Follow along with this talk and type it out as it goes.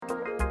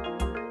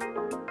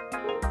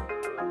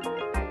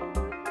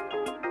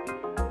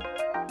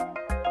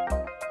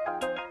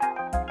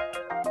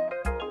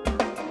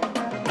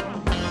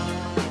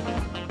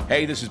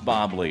Hey, this is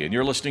Bob Lee, and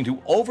you're listening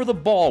to Over the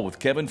Ball with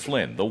Kevin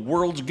Flynn, the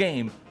world's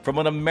game from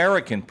an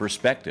American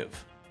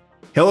perspective.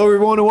 Hello,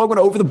 everyone, and welcome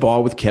to Over the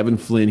Ball with Kevin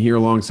Flynn here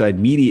alongside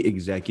media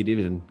executive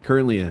and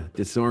currently a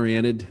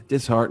disoriented,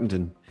 disheartened,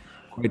 and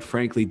quite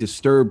frankly,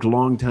 disturbed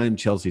longtime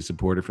Chelsea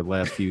supporter for the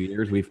last few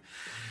years.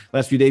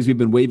 Last few days, we've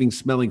been waving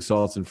smelling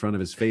salts in front of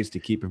his face to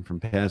keep him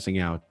from passing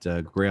out.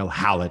 Grail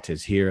Howlett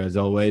is here, as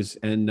always,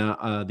 and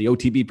the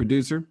OTB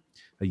producer,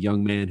 a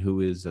young man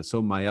who is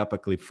so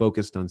myopically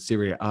focused on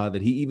Serie A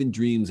that he even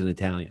dreams in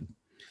Italian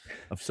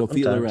of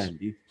Sophia Loren.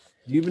 Do you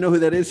even know who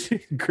that is?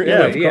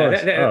 Yeah, of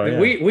course.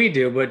 We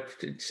do, but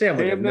Sam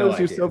would have no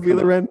idea. Sophia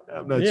Loren?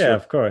 I'm not sure. Yeah,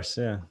 of course,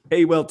 yeah.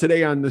 Hey, well,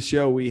 today on the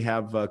show, we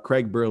have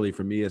Craig Burley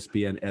from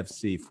ESPN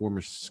FC,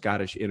 former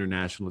Scottish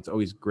international. It's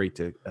always great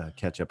to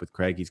catch up with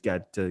Craig. He's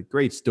got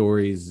great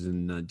stories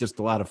and just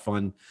a lot of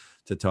fun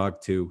to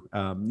talk to.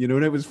 And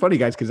it was funny,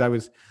 guys, because I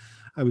was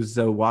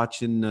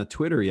watching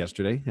Twitter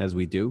yesterday, as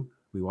we do.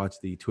 We watch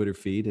the Twitter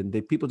feed, and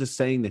people just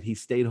saying that he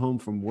stayed home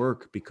from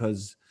work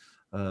because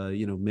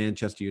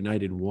Manchester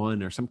United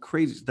won or some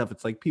crazy stuff.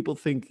 It's like people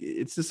think,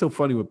 it's just so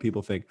funny what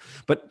people think.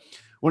 But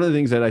one of the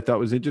things that I thought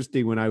was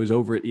interesting when I was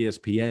over at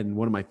ESPN,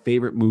 one of my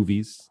favorite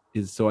movies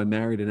is So I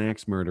Married an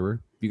Axe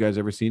Murderer. You guys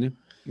ever seen it?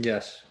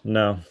 Yes.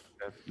 No.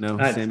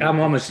 I'm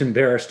almost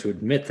embarrassed to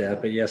admit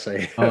that, but yes,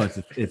 I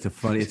have.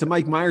 It's a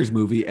Mike Myers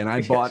movie, and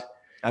I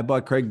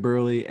bought Craig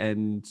Burley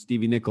and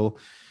Stevie Nickel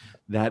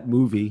that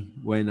movie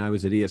when I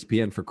was at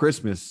ESPN for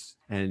Christmas,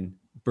 and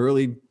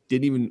Burley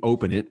didn't even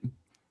open it.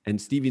 And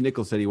Stevie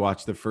Nickel said he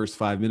watched the first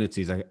 5 minutes.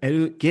 He's like, I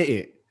don't get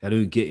it.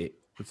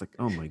 It's like,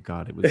 oh my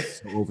God, it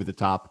was so over the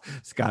top.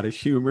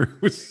 Scottish humor.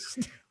 It was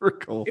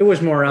hysterical. It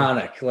was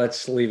moronic.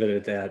 Let's leave it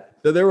at that.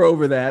 So they're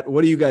over that.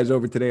 What are you guys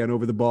over today on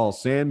Over the Ball?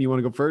 Sam, you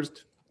want to go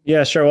first?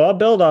 Yeah, sure. Well, I'll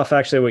build off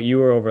actually what you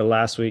were over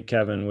last week,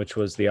 Kevin, which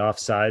was the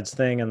offsides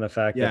thing and the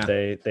fact that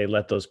they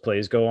let those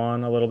plays go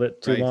on a little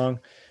bit too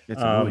long.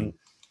 It's annoying.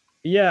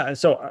 Yeah,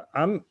 so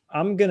I'm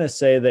gonna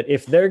say that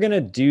if they're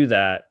gonna do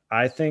that,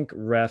 I think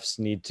refs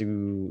need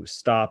to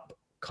stop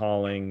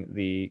calling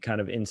the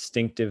kind of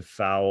instinctive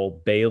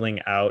foul, bailing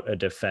out a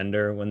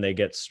defender when they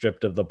get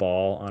stripped of the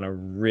ball on a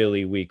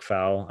really weak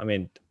foul. I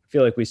mean, I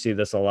feel like we see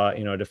this a lot.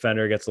 A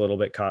defender gets a little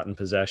bit caught in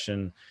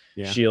possession,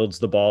 shields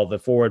the ball, the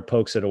forward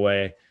pokes it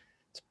away.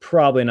 It's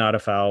probably not a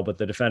foul, but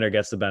the defender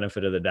gets the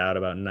benefit of the doubt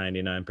about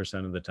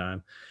 99% of the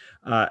time.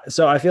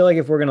 So I feel like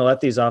if we're going to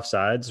let these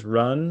offsides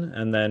run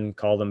and then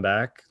call them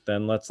back,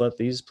 then let's let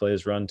these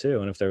plays run too.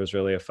 And if there was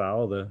really a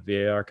foul, the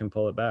VAR can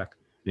pull it back.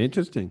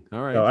 Interesting.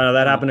 All right. So I know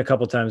that happened a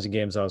couple of times in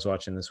games I was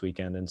watching this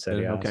weekend in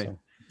Serie A. Okay. So,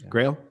 yeah.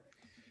 Grail?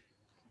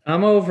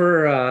 I'm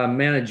over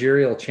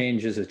managerial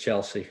changes at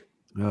Chelsea.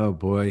 Oh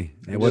boy.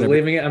 I'm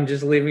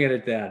just leaving it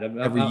at that.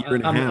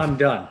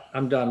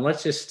 I'm done.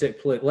 Let's just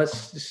stick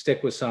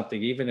with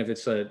something, even if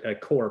it's a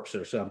corpse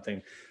or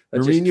something.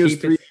 Mourinho's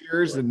 3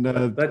 years, and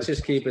let's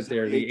just keep it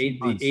there.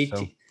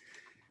 The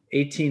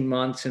 18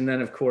 months, and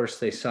then of course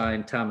they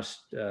signed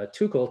Thomas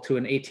Tuchel to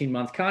an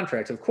 18-month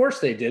contract. Of course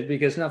they did,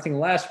 because nothing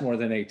lasts more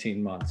than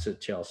 18 months at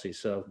Chelsea.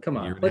 So come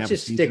on,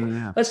 let's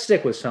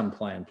stick with some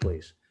plan,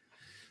 please.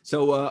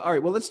 So all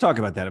right, well, let's talk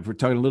about that. If we're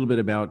talking a little bit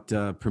about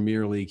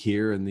Premier League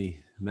here and the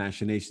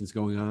machinations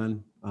going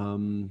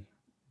on,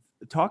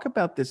 talk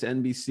about this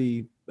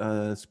NBC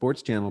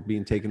sports channel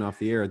being taken off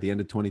the air at the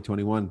end of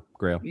 2021,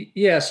 Grail.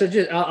 Yeah, so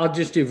I'll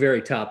just do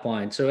very top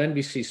line. So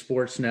NBC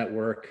Sports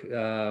Network,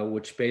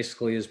 which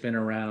basically has been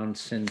around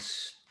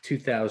since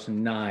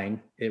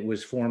 2009. It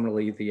was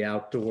formerly the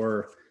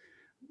Outdoor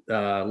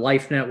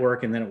Life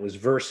Network, and then it was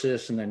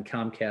Versus, and then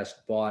Comcast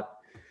bought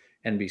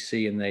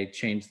NBC and they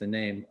changed the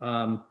name.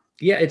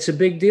 It's a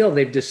big deal.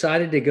 They've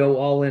decided to go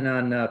all in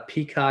on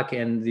Peacock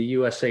and the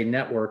USA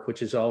Network,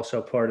 which is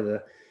also part of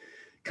the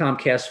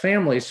Comcast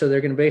family. So they're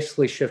going to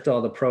basically shift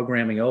all the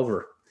programming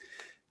over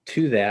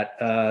to that.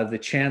 The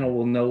channel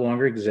will no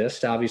longer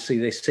exist. Obviously,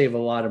 they save a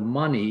lot of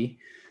money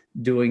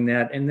doing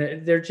that. And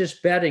they're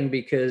just betting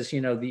because, the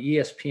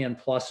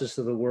ESPN Pluses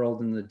of the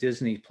world and the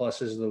Disney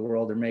Pluses of the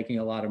world are making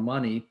a lot of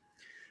money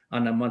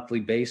on a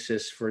monthly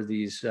basis for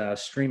these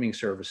streaming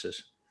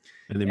services.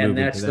 And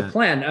that's the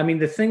plan. I mean,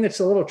 the thing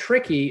that's a little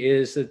tricky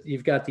is that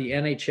you've got the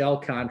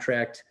NHL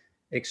contract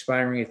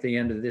expiring at the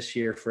end of this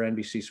year for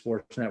NBC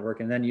Sports Network.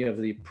 And then you have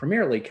the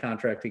Premier League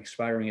contract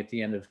expiring at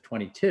the end of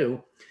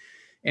 22.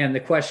 And the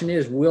question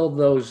is, will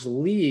those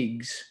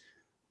leagues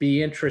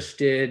be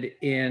interested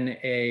in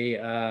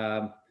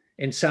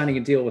in signing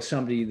a deal with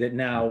somebody that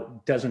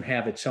now doesn't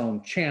have its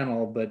own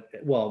channel, but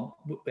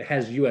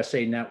has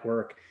USA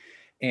Network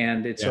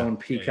and its own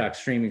Peacock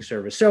streaming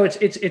service? So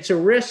it's a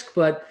risk,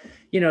 but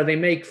they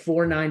make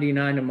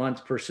 $4.99 a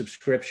month per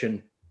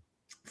subscription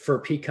for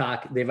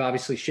Peacock. They've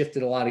obviously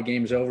shifted a lot of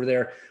games over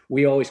there.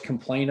 We always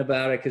complain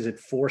about it because it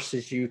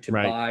forces you to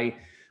buy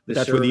the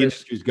That's service. where the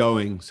industry's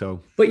going.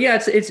 So, but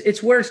yeah,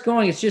 it's where it's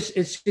going.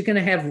 It's going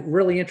to have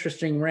really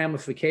interesting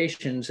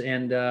ramifications.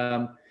 And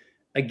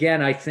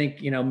again, I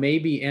think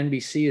maybe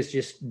NBC has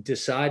just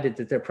decided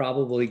that they're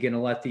probably going to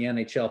let the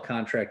NHL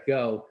contract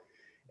go,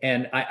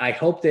 And I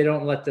hope they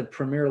don't let the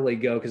Premier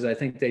League go, because I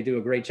think they do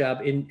a great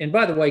job. And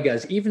by the way,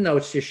 guys, even though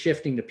it's just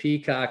shifting to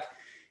Peacock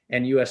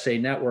and USA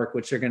Network,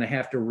 which they're going to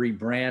have to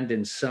rebrand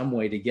in some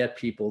way to get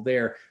people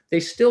there, they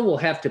still will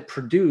have to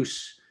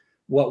produce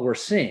what we're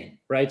seeing,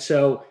 right?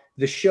 So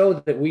the show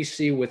that we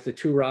see with the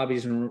two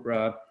Robbies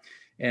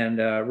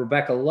and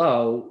Rebecca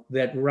Lowe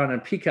that run on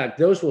Peacock,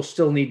 those will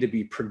still need to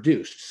be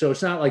produced. So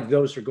it's not like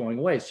those are going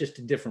away. It's just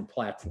a different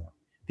platform.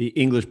 The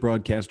English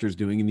broadcasters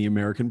doing in the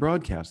American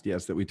broadcast,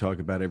 yes, that we talk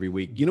about every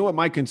week. You know what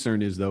my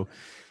concern is, though?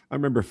 I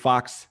remember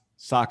Fox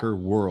Soccer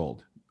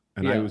World,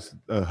 and I was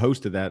a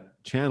host of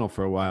that channel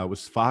for a while. It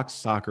was Fox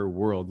Soccer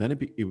World. Then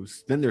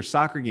then their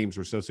soccer games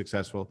were so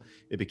successful,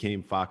 it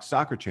became Fox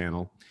Soccer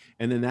Channel,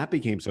 and then that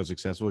became so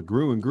successful, it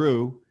grew and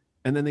grew,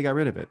 and then they got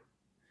rid of it.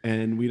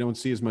 And we don't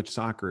see as much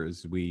soccer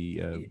as we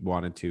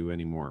wanted to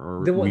anymore.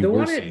 Or the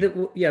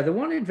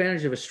one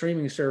advantage of a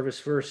streaming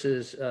service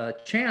versus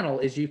channel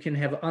is you can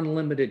have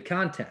unlimited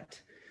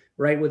content,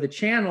 right? With a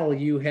channel,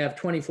 you have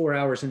 24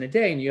 hours in a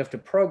day and you have to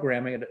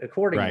program it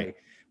accordingly. Right.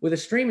 With a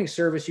streaming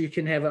service, you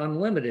can have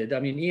unlimited. I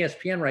mean,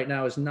 ESPN right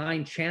now has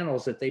 9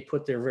 channels that they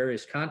put their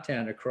various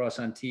content across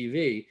on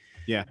TV.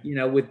 Yeah. You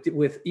know, with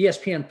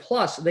ESPN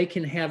Plus, they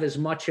can have as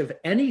much of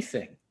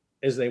anything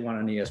as they want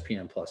on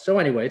ESPN Plus. So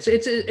anyway,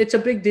 it's a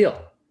big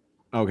deal.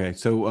 Okay,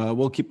 so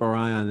we'll keep our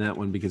eye on that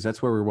one because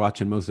that's where we're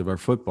watching most of our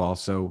football.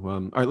 So,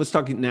 all right, let's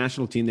talk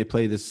national team. They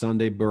play this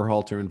Sunday.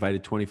 Berhalter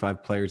invited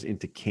 25 players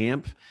into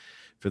camp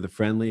for the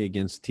friendly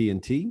against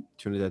TNT,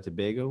 Trinidad and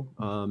Tobago.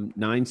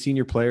 9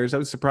 senior players. I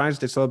was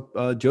surprised I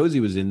saw Josie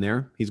was in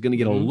there. He's going to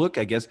get a look,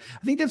 I guess.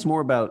 I think that's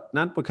more about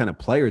not what kind of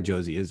player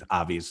Josie is,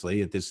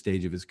 obviously, at this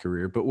stage of his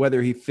career, but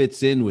whether he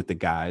fits in with the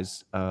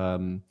guys,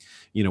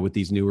 with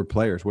these newer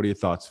players. What are your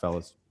thoughts,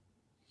 fellas?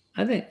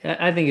 I think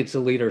it's a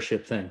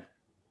leadership thing.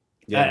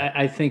 Yeah.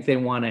 I think they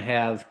want to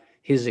have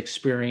his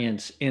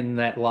experience in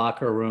that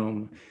locker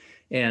room.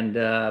 And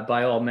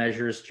by all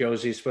measures,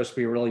 Josie's supposed to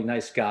be a really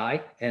nice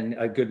guy and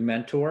a good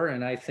mentor.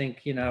 And I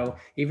think,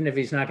 even if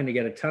he's not going to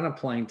get a ton of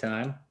playing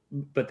time,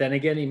 but then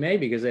again, he may,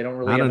 because they don't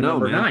really have a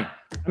number 9.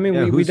 I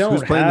mean, we don't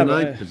have the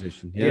 9th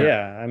position.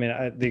 I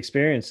mean, the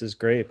experience is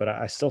great, but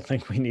I still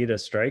think we need a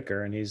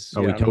striker, and he's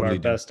our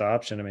best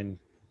option. I mean,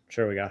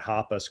 sure, we got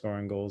Hoppe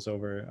scoring goals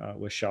over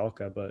with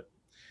Schalke, but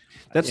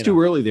that's too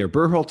early there.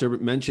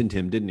 Berhalter mentioned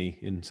him, didn't he,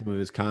 in some of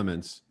his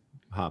comments?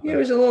 Hoppe. Yeah, it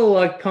was a little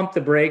like pump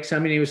the brakes. I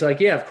mean, he was like,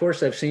 yeah, of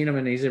course I've seen him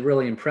and he's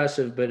really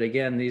impressive. But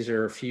again, these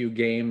are a few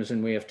games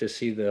and we have to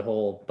see the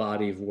whole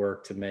body of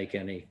work to make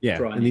any.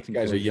 And these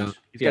guys are young.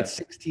 He's got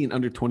 16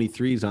 under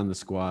 23s on the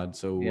squad.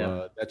 So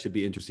that should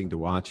be interesting to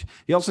watch.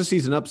 He also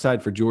sees an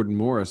upside for Jordan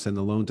Morris and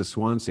the loan to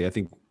Swansea. I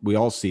think we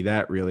all see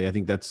that, really. I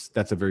think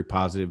that's a very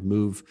positive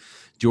move.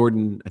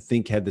 Jordan, I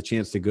think, had the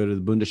chance to go to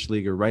the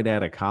Bundesliga right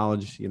out of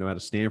college, out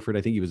of Stanford.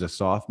 I think he was a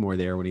sophomore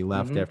there when he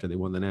left after they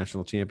won the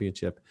national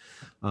championship.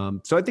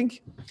 So I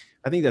think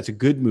that's a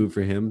good move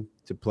for him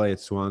to play at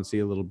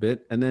Swansea a little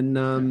bit. And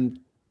then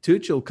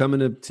Tuchel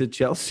coming to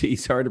Chelsea.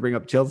 Sorry to bring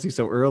up Chelsea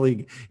so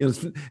early.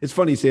 It's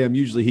funny, Sam.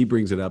 Usually he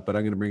brings it up, but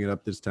I'm going to bring it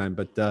up this time.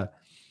 But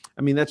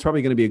I mean, that's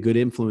probably going to be a good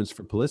influence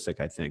for Pulisic,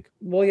 I think.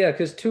 Well, yeah,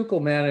 because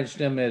Tuchel managed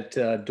him at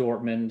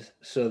Dortmund,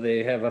 so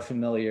they have a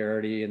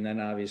familiarity. And then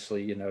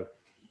obviously,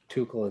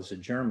 Tuchel is a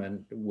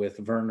German with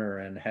Werner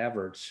and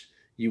Havertz.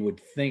 You would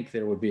think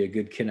there would be a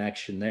good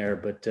connection there,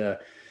 but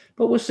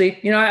we'll see.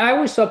 I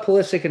always thought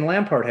Pulisic and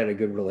Lampard had a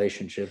good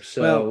relationship.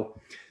 So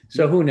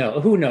who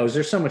knows? Who knows?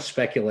 There's so much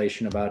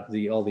speculation about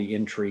all the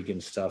intrigue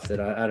and stuff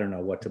that I don't know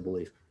what to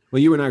believe.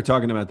 Well, you and I were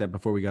talking about that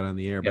before we got on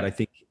the air, but I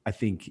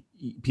think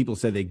people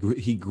said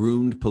he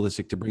groomed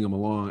Pulisic to bring him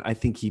along. I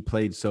think he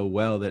played so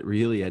well that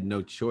really had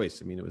no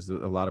choice. I mean, it was a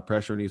lot of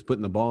pressure, and he was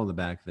putting the ball in the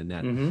back of the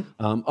net.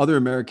 Other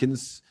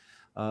Americans.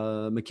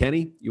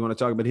 McKennie, you want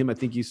to talk about him? I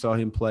think you saw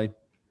him play,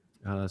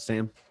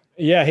 Sam.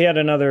 Yeah, he had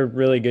another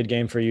really good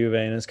game for Juve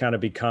and has kind of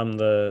become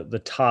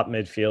the top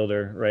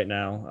midfielder right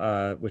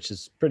now, which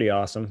is pretty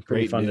awesome.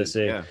 Pretty fun to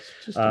see. Yeah.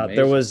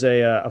 There was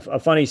a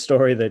funny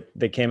story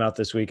that came out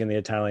this week in the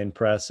Italian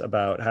press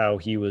about how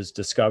he was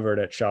discovered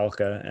at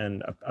Schalke,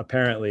 and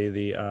apparently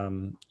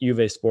the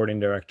Juve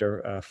sporting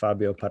director,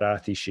 Fabio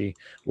Paratici,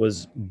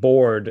 was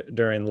bored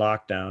during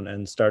lockdown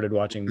and started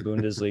watching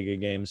Bundesliga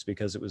games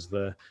because it was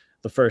the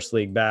first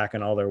league back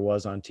and all there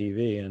was on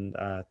TV. And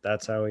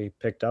that's how he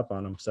picked up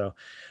on him. So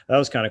that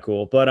was kind of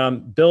cool.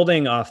 But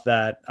building off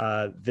that,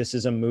 this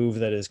is a move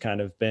that has kind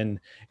of been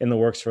in the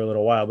works for a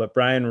little while. But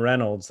Brian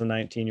Reynolds, the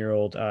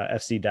 19-year-old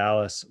FC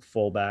Dallas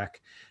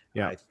fullback,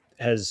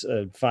 has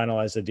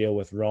finalized a deal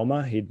with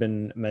Roma. He'd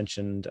been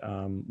mentioned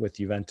with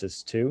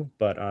Juventus too,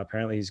 but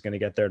apparently he's going to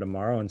get there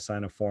tomorrow and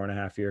sign a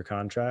 4.5-year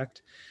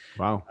contract.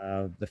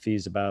 Wow. The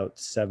fee's about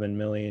 €7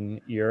 million.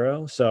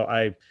 So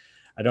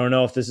I don't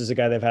know if this is a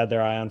guy they've had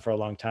their eye on for a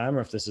long time,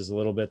 or if this is a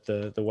little bit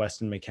the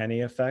Weston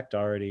McKennie effect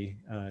already,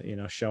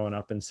 showing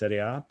up in Serie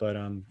A. But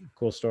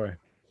cool story.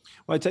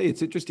 Well, I tell you,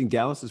 it's interesting.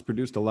 Dallas has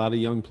produced a lot of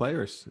young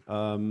players,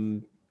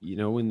 in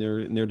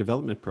their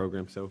development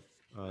program. So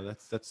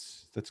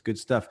that's good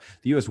stuff.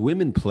 The U.S.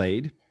 women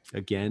played.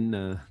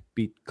 again,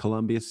 beat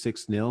Colombia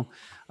 6-0.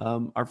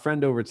 Our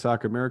friend over at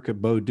Soccer America,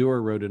 Bo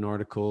Dewar, wrote an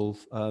article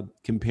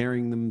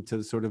comparing them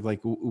to sort of like,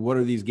 what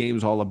are these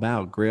games all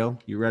about? Grail,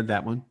 you read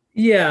that one?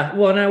 Yeah,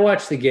 well, and I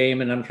watched the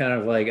game, and I'm kind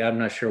of like, I'm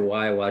not sure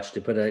why I watched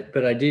it, but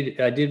I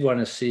did want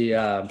to see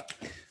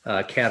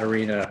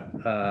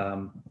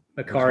Katarina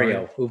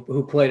Macario,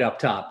 who played up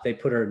top. They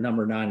put her at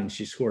number 9, and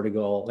she scored a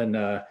goal,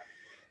 and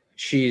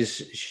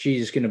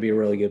she's going to be a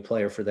really good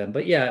player for them.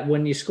 But yeah,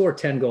 when you score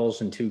 10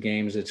 goals in 2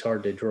 games, it's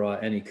hard to draw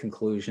any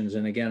conclusions.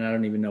 And again, I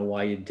don't even know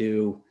why you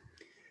do.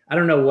 I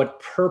don't know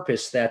what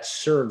purpose that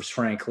serves,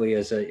 frankly,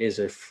 as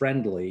a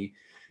friendly,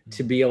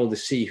 to be able to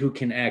see who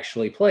can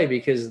actually play,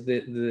 because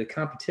the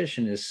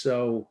competition is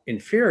so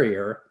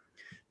inferior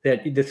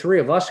that the 3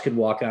 of us could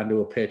walk onto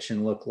a pitch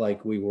and look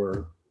like we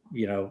were,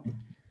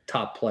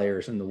 top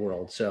players in the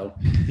world. So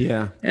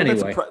yeah,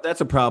 anyway,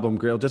 that's a problem,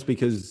 Grail, just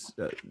because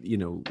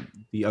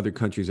the other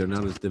countries are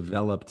not as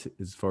developed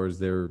as far as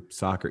their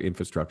soccer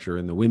infrastructure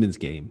in the women's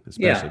game,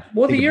 especially. Yeah,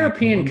 well, the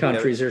European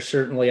countries are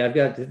certainly.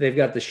 They've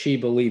got the She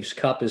Believes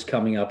Cup is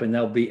coming up, and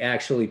they'll be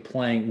actually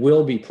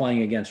will be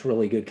playing against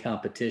really good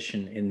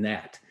competition in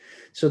that.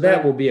 So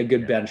that will be a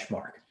good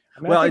benchmark.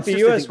 I mean, I think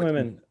the U.S.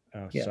 women.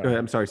 Oh, Yeah. sorry. Go ahead.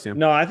 I'm sorry, Sam.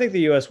 No, I think the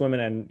U.S. women,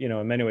 and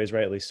in many ways,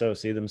 rightly so,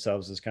 see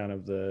themselves as kind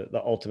of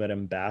the ultimate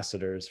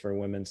ambassadors for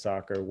women's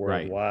soccer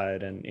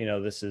worldwide. Right. And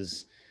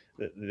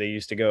they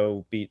used to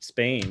go beat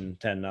Spain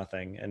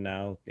 10-0, and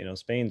now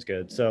Spain's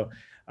good. So,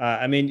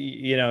 I mean,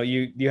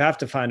 you have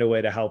to find a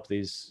way to help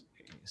these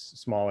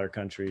smaller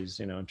countries,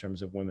 in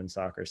terms of women's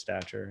soccer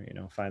stature,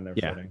 find their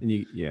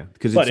footing.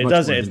 Because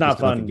it's not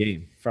fun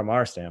game from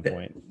our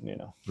standpoint,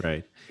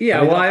 Right.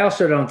 Yeah. Well, I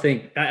also don't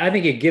think, I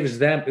think it gives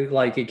them,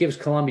 it gives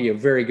Colombia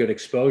very good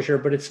exposure,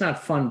 but it's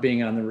not fun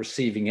being on the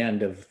receiving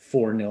end of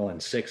 4-0 and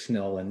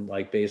 6-0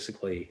 and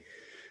basically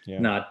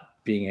not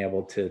being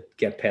able to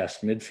get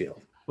past midfield.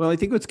 Well, I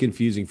think what's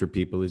confusing for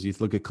people is you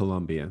look at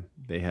Colombia,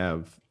 they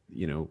have,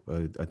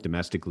 a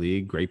domestic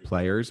league, great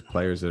players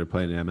that are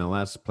playing in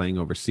MLS, playing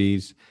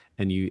overseas,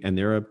 and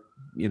they're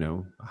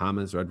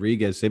James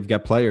Rodriguez, they've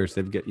got players,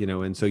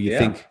 and so you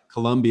think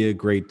Colombia,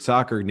 great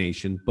soccer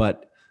nation,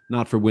 but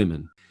not for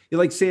women.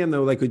 Like Sam,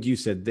 though, like what you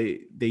said,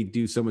 they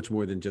do so much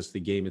more than just the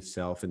game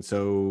itself. And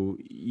so,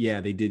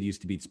 they did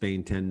used to beat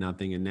Spain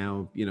 10-0. And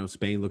now,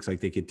 Spain looks like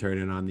they could turn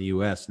it on the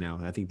U.S. now.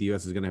 I think the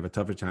U.S. is going to have a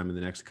tougher time in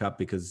the next cup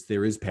because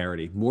there is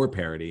more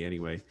parity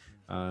anyway,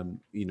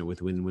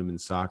 with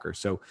women's soccer.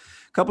 So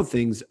a couple of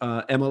things,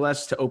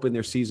 MLS to open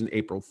their season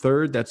April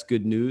 3rd. That's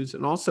good news.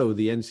 And also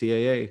the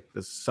NCAA,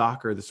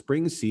 the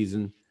spring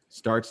season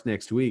starts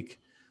next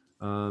week.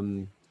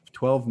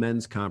 12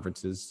 men's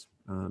conferences.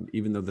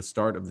 Even though the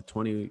start of the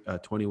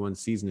 2021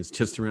 season is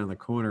just around the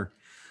corner.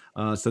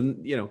 So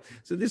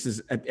this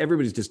is,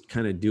 everybody's just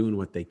kind of doing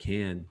what they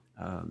can,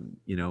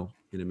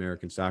 in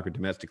American soccer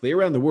domestically,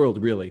 around the world,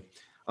 really.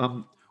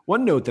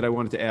 One note that I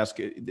wanted to ask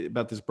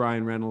about this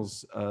Brian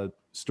Reynolds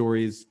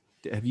story is,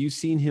 have you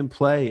seen him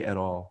play at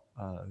all,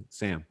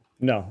 Sam?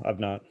 No, I've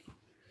not.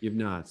 You've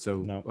not. So,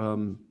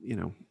 no.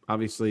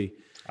 Obviously,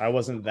 I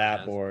wasn't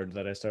that bored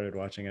that I started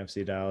watching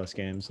FC Dallas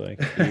games like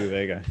the U of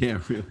A guy. Yeah,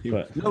 really.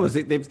 But, no,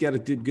 they've got a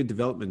good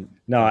development.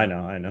 No, I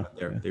know.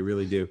 There, they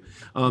really do.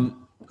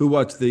 Who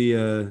watched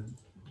the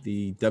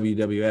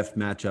WWF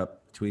matchup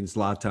between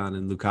Zlatan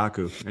and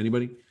Lukaku?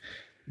 Anybody?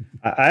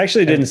 I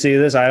actually didn't see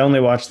this. I only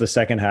watched the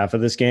second half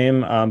of this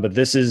game, but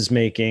this is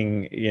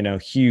making,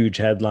 huge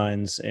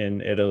headlines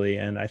in Italy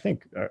and I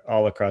think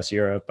all across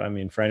Europe. I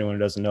mean, for anyone who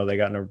doesn't know, they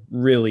got in a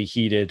really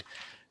heated,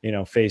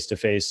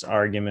 face-to-face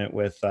argument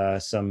with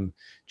some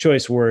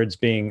choice words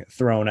being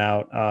thrown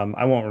out.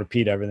 I won't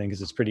repeat everything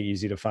because it's pretty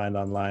easy to find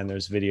online.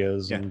 There's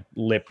videos and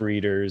lip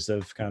readers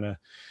have kind of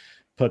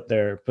put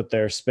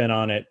their spin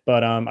on it.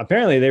 But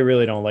apparently they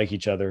really don't like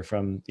each other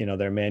from,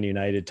 their Man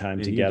United time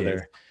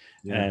together.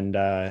 Yeah. And,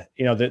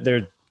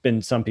 there've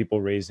been some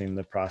people raising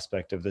the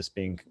prospect of this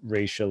being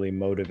racially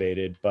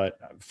motivated. But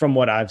from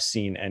what I've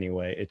seen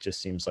anyway, it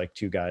just seems like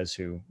two guys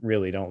who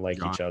really don't like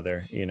each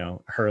other,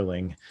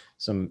 hurling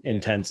some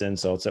intense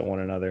insults at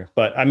one another.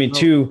 But I mean,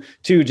 two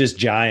just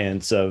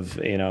giants of,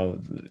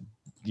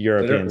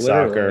 European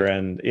soccer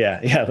and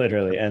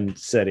literally. And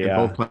Serie A.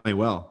 Both playing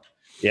well.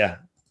 Yeah.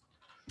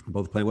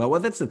 Both playing well.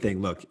 Well, that's the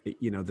thing. Look,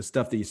 the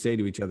stuff that you say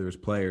to each other as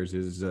players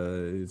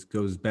is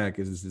goes back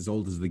as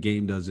old as the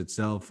game does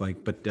itself.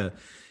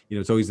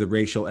 It's always the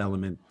racial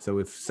element. So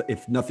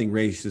if nothing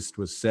racist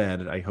was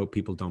said, I hope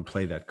people don't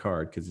play that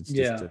card because it's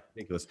just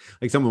ridiculous.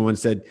 Like someone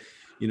once said,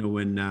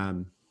 when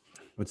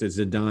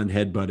Zidane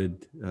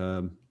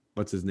headbutted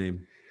what's his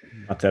name?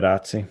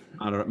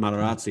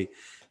 Materazzi.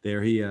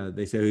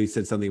 They say he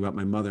said something about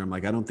my mother. I'm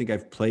like, I don't think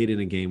I've played in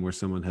a game where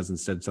someone hasn't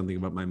said something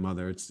about my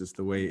mother. It's just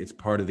the way it's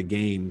part of the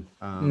game.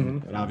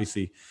 But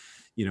obviously,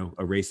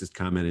 a racist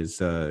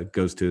comment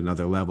goes to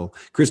another level.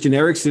 Christian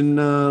Eriksen,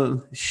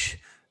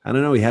 I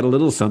don't know. He had a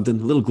little something,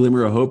 a little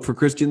glimmer of hope for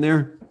Christian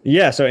there.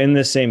 Yeah, so in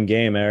this same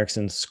game,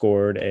 Eriksson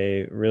scored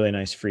a really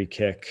nice free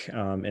kick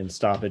in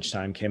stoppage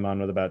time, came on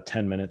with about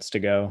 10 minutes to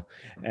go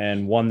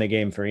and won the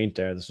game for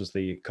Inter. This was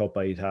the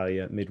Coppa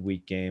Italia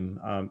midweek game.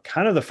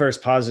 Kind of the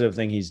first positive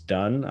thing he's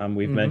done.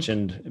 We've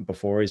mentioned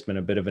before, he's been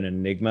a bit of an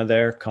enigma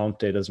there.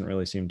 Conte doesn't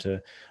really seem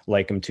to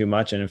like him too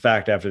much. And in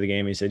fact, after the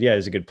game, he said, yeah,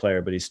 he's a good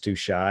player, but he's too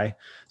shy.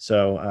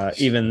 So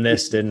even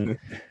this didn't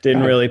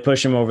really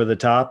push him over the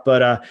top.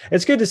 But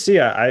it's good to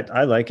see.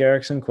 I like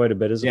Eriksson quite a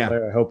bit as a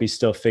player. I hope he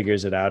still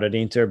figures it out at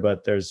Inter,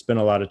 but there's been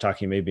a lot of talk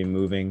he may be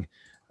moving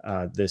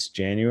this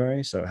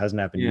January, so it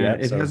hasn't happened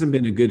yet. It hasn't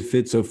been a good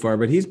fit so far,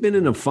 but he's been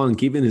in a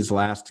funk even his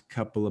last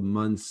couple of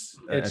months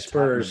at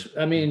Spurs.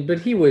 I mean, but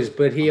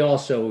he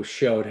also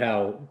showed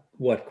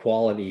what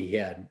quality he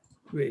had,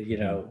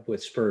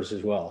 with Spurs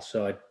as well.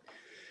 So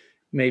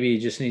maybe he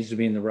just needs to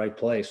be in the right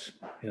place,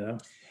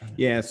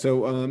 Yeah.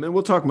 So, and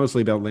we'll talk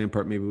mostly about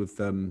Lampard, maybe with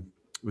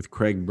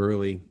Craig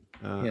Burley.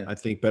 I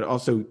think, but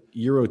also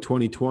Euro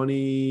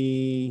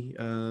 2020,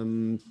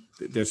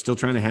 they're still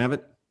trying to have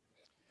it.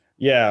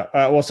 Yeah.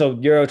 Well, so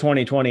Euro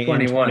 2020 in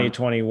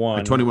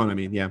 2021. 21, I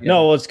mean, yeah.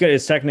 No, well, it's good.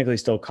 It's technically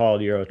still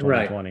called Euro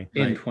 2020.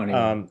 Right. In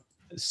 21.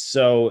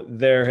 So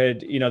there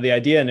had, the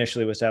idea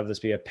initially was to have this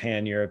be a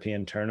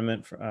pan-European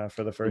tournament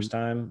for the first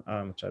time,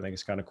 which I think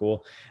is kind of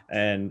cool.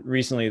 And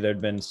recently there'd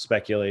been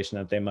speculation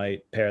that they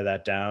might pare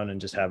that down and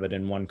just have it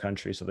in one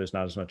country, so there's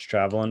not as much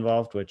travel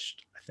involved, which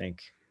I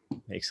think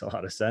makes a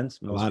lot of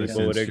sense. Most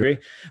people would agree.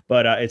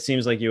 But it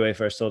seems like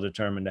UEFA are still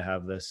determined to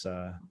have this,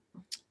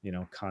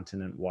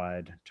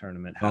 continent-wide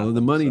tournament happen. Follow the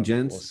money,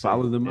 gents.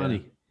 Follow the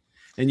money.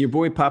 And your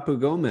boy Papu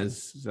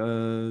Gomez,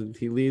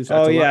 he leaves.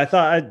 I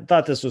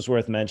thought this was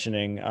worth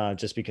mentioning,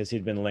 just because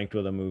he'd been linked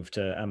with a move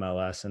to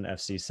MLS and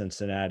FC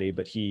Cincinnati,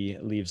 but he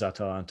leaves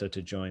Atalanta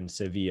to join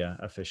Sevilla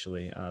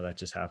officially. That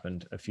just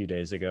happened a few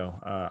days ago.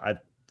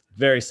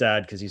 Very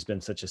sad because he's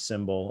been such a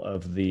symbol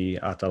of the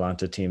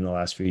Atalanta team the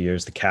last few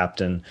years, the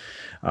captain.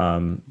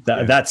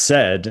 That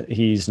said,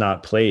 he's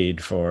not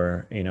played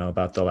for,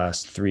 about the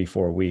last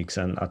 3-4 weeks,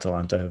 and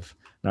Atalanta have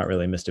not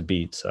really missed a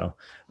beat. So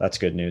that's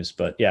good news.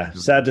 But yeah,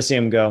 sad to see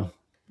him go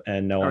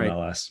and no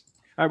MLS.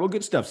 All right, well,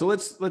 good stuff. So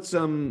let's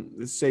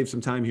save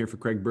some time here for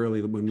Craig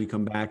Burley when we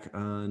come back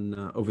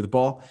on Over the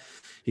Ball.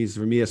 He's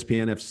from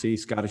ESPN FC,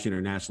 Scottish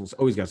Internationals.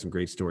 Always got some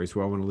great stories.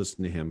 I want to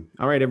listen to him.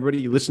 All right,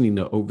 everybody, you're listening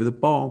to Over the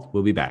Ball.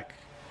 We'll be back.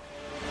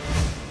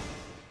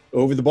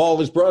 Over the Ball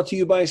is brought to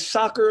you by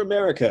Soccer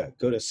America.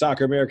 Go to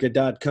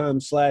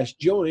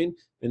socceramerica.com/join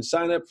and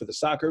sign up for the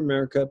Soccer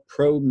America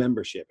Pro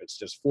membership. It's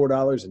just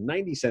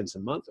 $4.90 a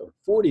month or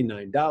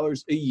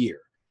 $49 a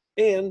year.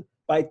 And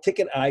by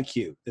Ticket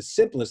IQ, the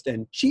simplest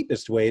and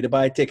cheapest way to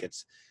buy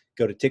tickets.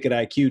 Go to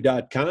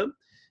ticketiq.com.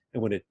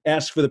 And when it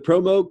asks for the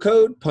promo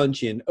code,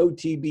 punch in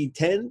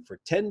OTB10 for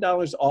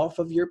 $10 off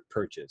of your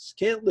purchase.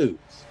 Can't lose.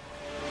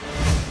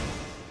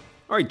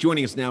 All right,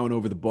 joining us now and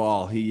Over the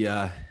Ball,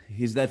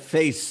 he's that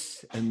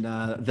face and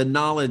the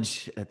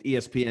knowledge at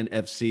ESPN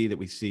FC that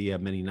we see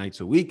many nights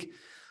a week.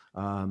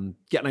 And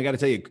I got to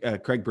tell you,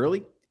 Craig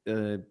Burley,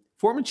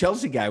 former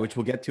Chelsea guy, which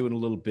we'll get to in a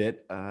little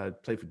bit,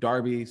 played for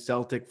Derby,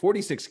 Celtic,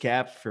 46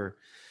 caps for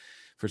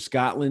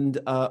Scotland.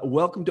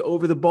 Welcome to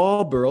Over the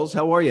Ball, Burls.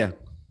 How are you?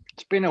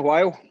 It's been a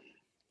while.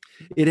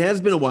 It has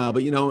been a while,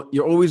 but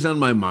you're always on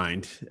my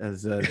mind,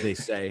 as they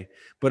say.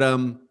 But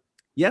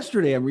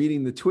yesterday I'm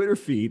reading the Twitter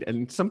feed,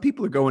 and some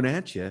people are going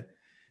at you.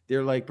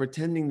 They're like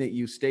pretending that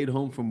you stayed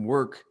home from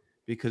work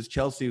because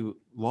Chelsea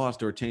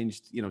lost or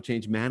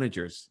changed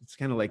managers. It's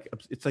kind of like,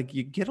 it's like,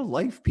 you get a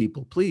life,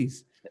 people,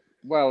 please.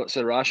 Well, it's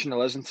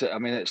irrational, isn't it? I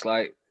mean, it's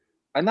like,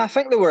 and I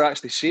think they were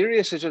actually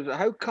serious.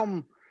 How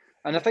come?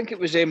 And I think it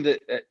was aimed at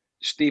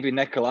Stevie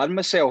Nicol and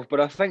myself, but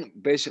I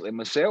think basically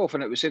myself,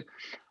 and it was said,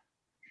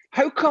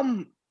 how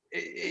come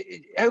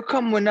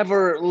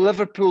whenever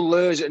Liverpool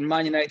lose and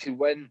Man United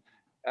win,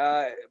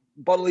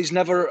 Burley's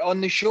never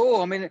on the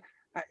show? I mean,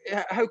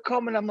 how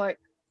come? And I'm like,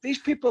 these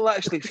people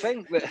actually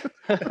think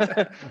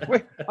that.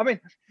 I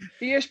mean,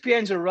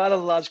 ESPN's a rather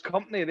large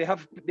company. They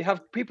have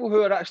people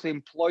who are actually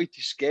employed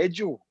to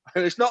schedule.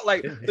 It's not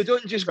like they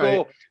don't just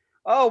go,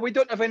 oh, we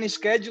don't have any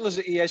schedulers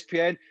at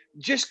ESPN.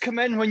 Just come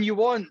in when you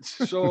want.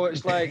 So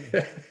it's like,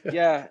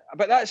 yeah,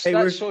 but that's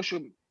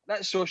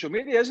social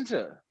media, isn't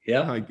it?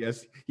 Yeah, I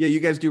guess. Yeah, you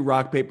guys do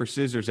rock, paper,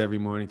 scissors every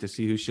morning to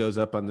see who shows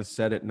up on the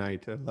set at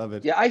night. I love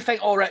it. Yeah, I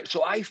think, all right.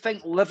 So I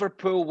think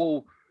Liverpool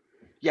will,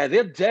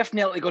 they're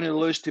definitely going to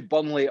lose to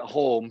Burnley at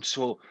home.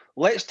 So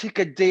let's take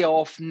a day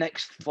off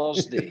next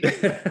Thursday.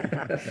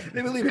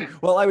 They believe it.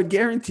 Well, I would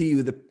guarantee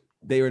you that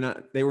they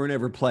were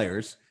never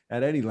players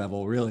at any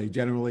level, really.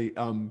 Generally,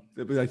 I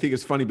think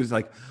it's funny, but it's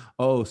like,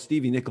 oh,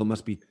 Stevie Nicol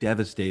must be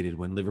devastated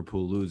when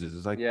Liverpool loses.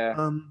 It's like,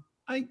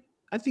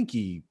 I think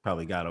he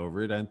probably got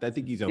over it. I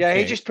think he's okay. Yeah,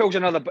 he just pulls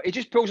another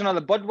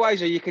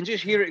Budweiser. You can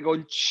just hear it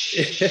going.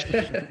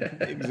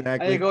 Exactly.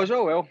 And he goes,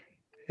 oh well.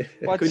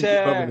 But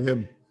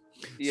him.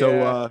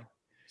 Yeah.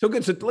 So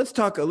good. So let's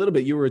talk a little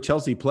bit. You were a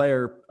Chelsea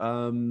player.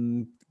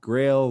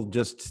 Grail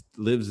just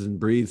lives and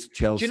breathes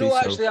Chelsea. Do you know,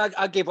 actually,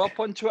 I gave up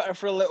on Twitter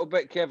for a little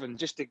bit, Kevin,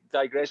 just to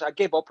digress. I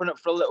gave up on it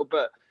for a little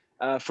bit.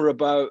 for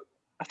about,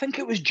 I think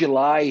it was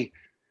July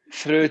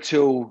through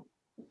till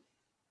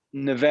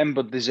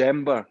November,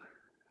 December.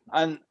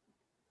 And,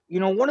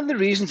 one of the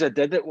reasons I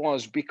did it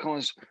was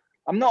because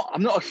I'm not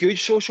a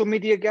huge social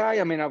media guy.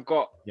 I mean, I've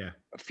got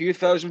a few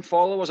thousand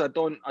followers. I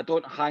don't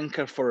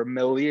hanker for 1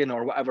 million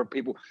or whatever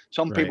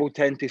some people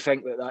tend to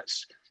think that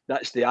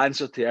that's the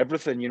answer to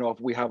everything. If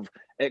we have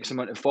X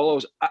amount of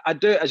followers, I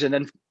do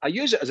it I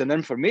use it as an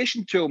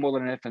information tool more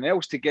than anything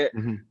else to get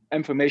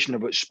information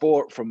about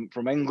sport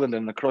from England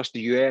and across the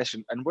US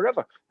and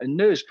wherever, and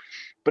news.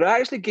 But I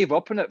actually gave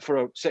up on it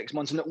for 6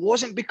 months, and it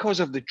wasn't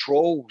because of the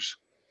trolls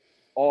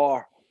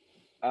or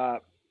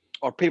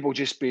people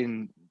just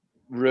being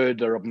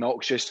rude or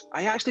obnoxious.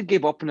 I actually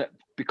gave up on it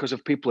because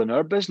of people in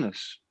our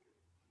business.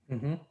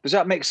 Does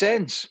that make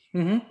sense?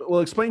 Well,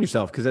 explain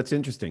yourself, because that's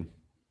interesting.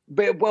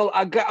 But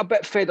I got a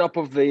bit fed up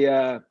of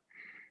the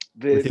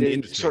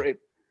sort of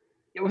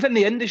within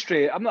the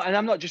industry. I'm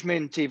not just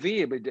meaning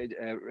TV, but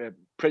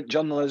print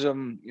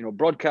journalism,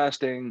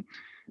 broadcasting,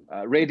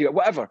 radio,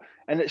 whatever.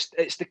 And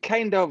it's the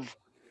kind of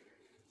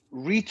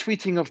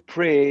retweeting of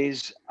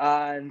praise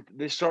and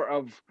the sort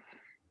of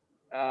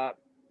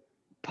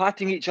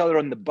patting each other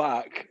on the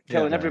back,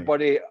 telling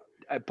everybody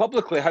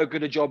publicly how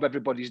good a job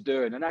everybody's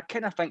doing. And I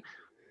kind of think,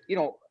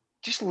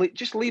 just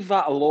leave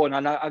that alone.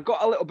 And I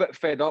got a little bit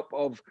fed up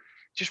of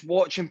just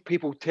watching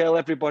people tell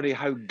everybody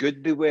how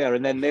good they were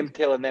and then them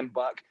telling them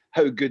back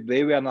how good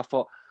they were. And I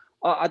thought,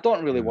 I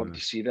don't really want to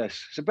see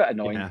this. It's a bit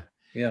annoying.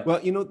 Yeah. Well,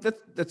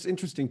 that's an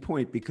interesting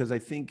point, because I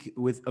think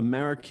with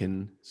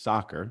American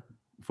soccer,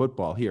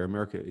 football here,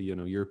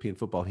 European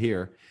football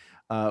here,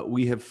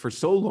 we have for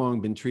so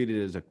long been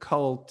treated as a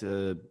cult,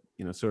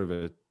 sort of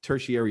a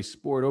tertiary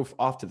sport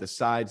off to the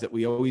sides, that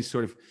we always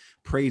sort of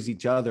praise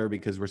each other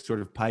because we're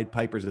sort of Pied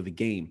Pipers of the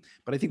game.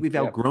 But I think we've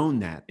outgrown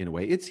that in a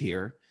way. It's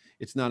here.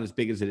 It's not as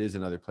big as it is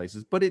in other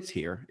places, but it's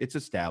here. It's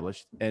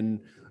established.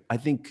 And I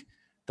think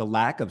the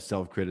lack of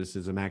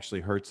self-criticism actually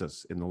hurts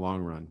us in the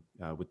long run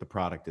with the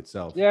product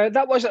itself. Yeah,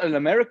 that wasn't an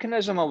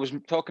Americanism I was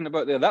talking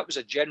about there. That was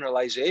a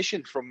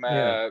generalization from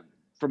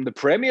the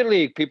Premier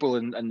League people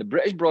and the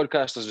British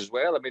broadcasters as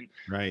well. I mean,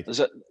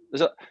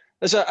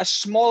 there's a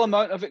small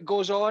amount of it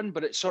goes on,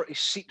 but it sort of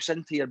seeps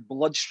into your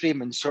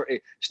bloodstream and sort of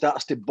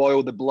starts to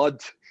boil the blood.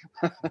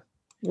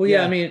 Well,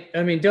 yeah, I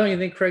mean, don't you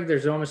think, Craig,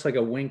 there's almost like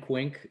a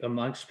wink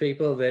amongst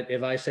people that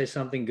if I say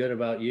something good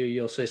about you,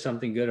 you'll say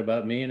something good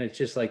about me, and it's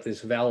just like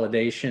this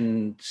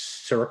validation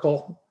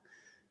circle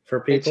for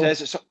people.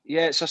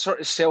 It's a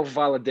sort of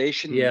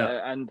self-validation.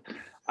 Yeah, and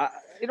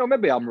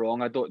maybe I'm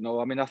wrong. I don't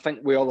know. I mean, I think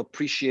we all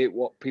appreciate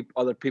what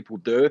other people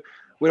do.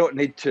 We don't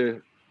need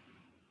to.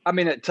 I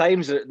mean, at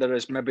times there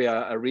is maybe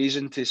a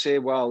reason to say,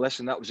 well,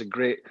 listen, that was a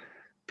great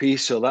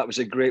piece, or that was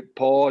a great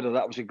pod, or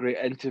that was a great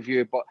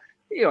interview, but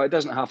it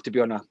doesn't have to be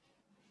on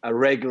a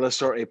regular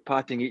sort of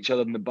patting each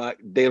other on the back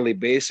daily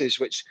basis,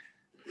 which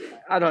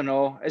I don't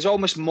know, is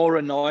almost more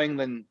annoying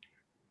than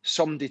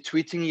somebody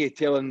tweeting you,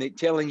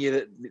 telling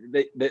you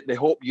that they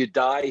hope you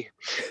die,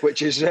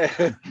 which is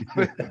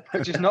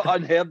not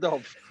unheard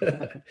of.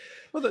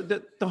 Well,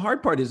 the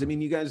hard part is, I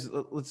mean, you guys,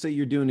 let's say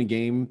you're doing a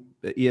game,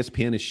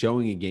 ESPN is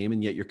showing a game,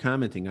 and yet you're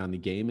commenting on the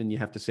game, and you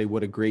have to say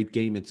what a great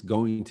game it's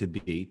going to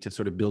be to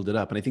sort of build it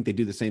up. And I think they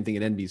do the same thing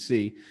at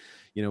NBC.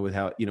 With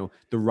how,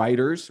 the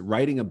writers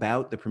writing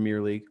about the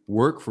Premier League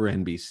work for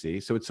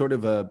NBC. So it's sort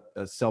of a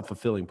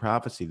self-fulfilling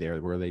prophecy there,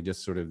 where they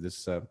just sort of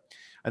this,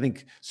 I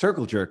think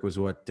circle jerk was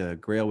what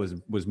Grail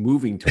was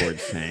moving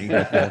towards saying.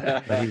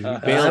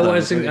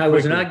 I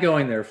was not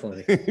going there,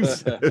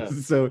 Flinny.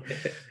 so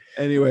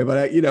anyway,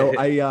 but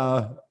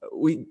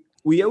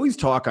we always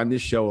talk on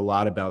this show a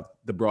lot about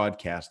the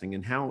broadcasting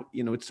and how,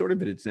 it's sort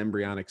of at its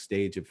embryonic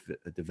stage of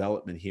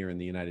development here in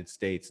the United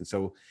States. And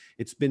so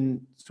it's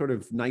been sort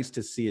of nice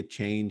to see it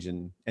change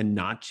and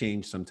not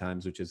change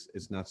sometimes, which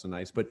is not so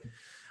nice. But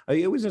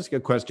I always ask a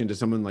question to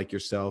someone like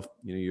yourself.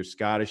 You're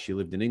Scottish, you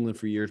lived in England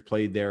for years,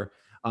 played there.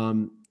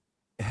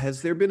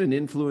 Has there been an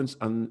influence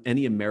on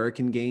any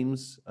American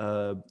games?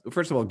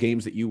 First of all,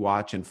 games that you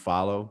watch and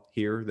follow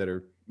here that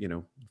are,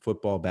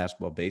 football,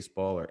 basketball,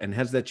 baseball, and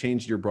has that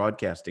changed your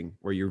broadcasting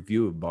or your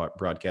view of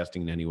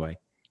broadcasting in any way?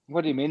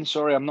 What do you mean?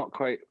 Sorry, I'm not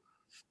quite.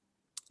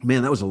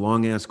 Man, that was a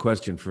long ass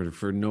question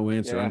for no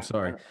answer. Yeah. I'm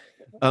sorry.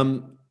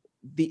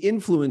 The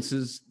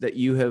influences that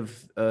you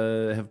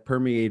have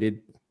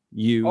permeated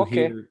you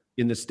here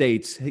in the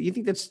States. You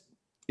think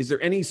is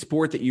there any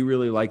sport that you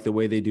really like the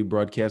way they do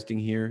broadcasting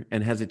here,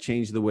 and has it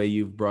changed the way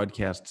you've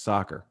broadcast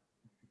soccer?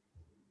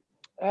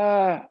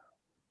 I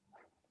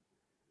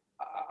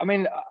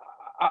mean,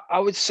 I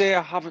would say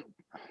I haven't.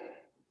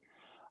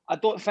 I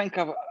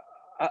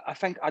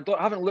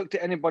haven't looked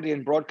at anybody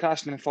in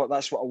broadcasting and thought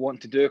that's what I want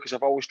to do, because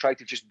I've always tried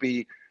to just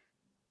be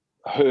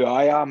who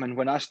I am. And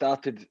when I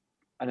started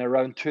in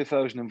around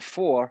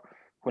 2004,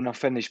 when I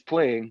finished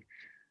playing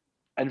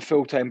in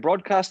full-time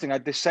broadcasting, I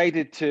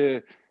decided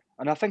to,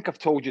 and I think I've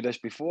told you this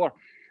before,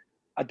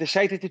 I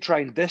decided to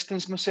try and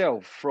distance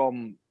myself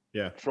from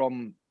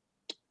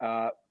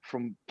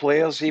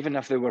players, even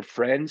if they were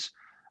friends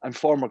and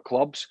former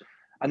clubs.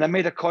 And I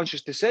made a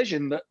conscious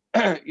decision that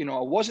I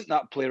wasn't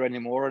that player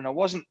anymore, and I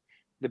wasn't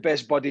the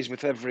best buddies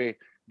with every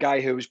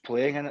guy who was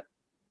playing, and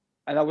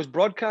I was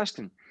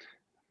broadcasting,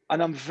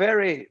 and I'm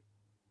very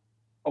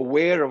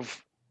aware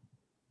of,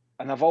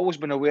 and I've always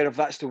been aware of,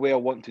 that's the way I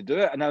want to do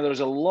it. And now there's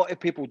a lot of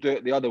people do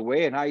it the other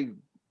way, and I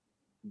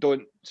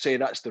don't say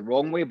that's the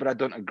wrong way, but I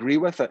don't agree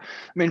with it.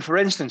 I mean, for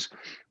instance,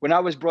 when I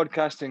was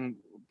broadcasting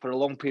for a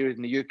long period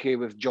in the UK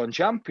with John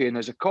Champion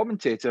as a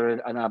commentator,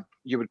 and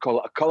you would call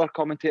it a colour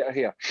commentator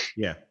here.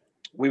 Yeah.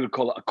 We would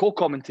call it a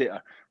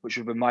co-commentator, which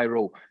would be my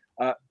role.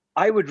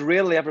 I would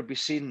rarely ever be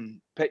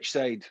seen pitch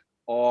side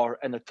or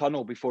in a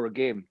tunnel before a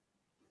game,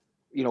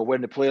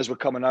 when the players were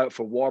coming out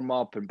for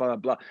warm-up and blah, blah,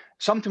 blah.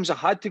 Sometimes I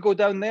had to go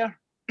down there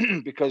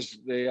because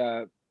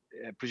the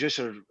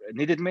producer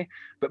needed me.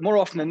 But more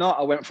often than not,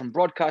 I went from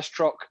broadcast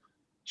truck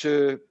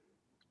to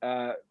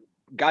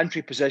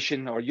gantry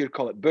position, or you'd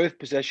call it booth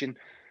position,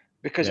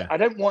 because I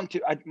don't want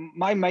to.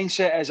 My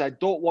mindset is I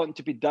don't want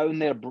to be down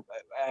there,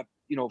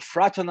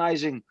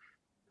 fraternizing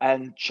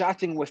and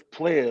chatting with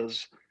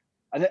players.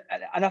 And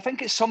I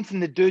think it's something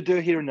they do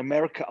here in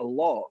America a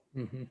lot,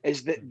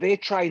 is that they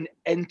try and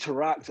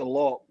interact a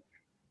lot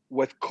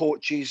with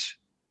coaches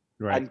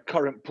and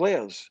current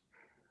players,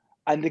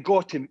 and they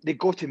go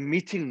to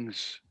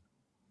meetings.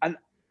 And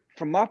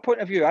from my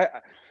point of view,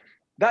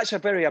 that's a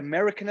very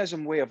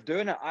Americanism way of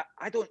doing it.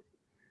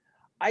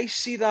 I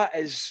see that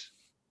as,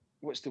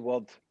 what's the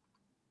word?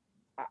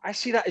 I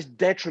see that as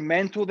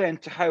detrimental then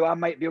to how I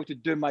might be able to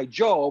do my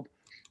job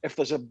if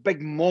there's a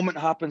big moment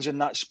happens in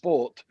that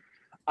sport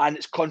and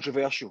it's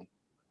controversial.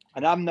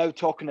 And I'm now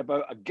talking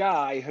about a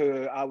guy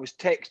who I was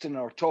texting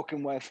or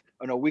talking with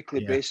on a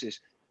weekly basis.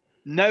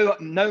 Now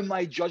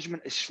my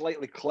judgment is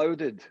slightly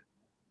clouded.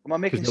 Am I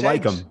making sense? You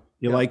like him.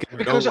 You like him or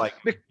because don't like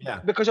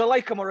him. Because I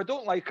like him or I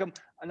don't like him,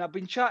 and I've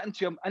been chatting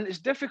to him, and it's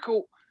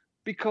difficult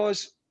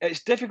because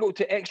it's difficult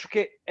to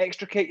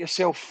extricate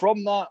yourself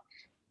from that.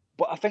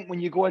 But I think when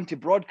you go into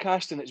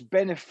broadcasting, it's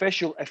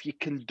beneficial if you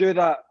can do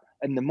that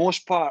in the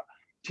most part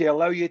to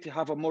allow you to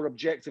have a more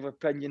objective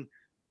opinion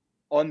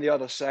on the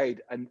other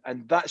side. And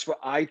that's what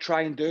I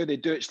try and do. They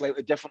do it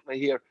slightly differently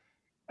here.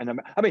 And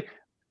I mean,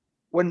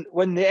 when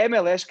the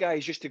MLS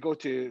guys used to go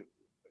to,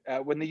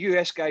 when the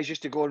US guys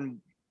used to go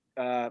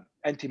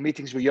into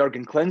meetings with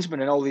Jurgen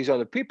Klinsmann and all these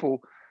other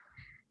people,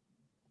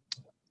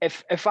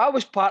 if I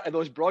was part of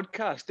those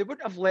broadcasts, they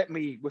wouldn't have let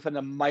me within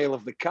a mile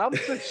of the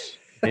campus.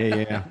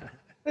 Yeah.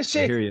 They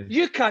say,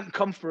 you can't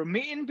come for a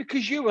meeting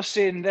because you were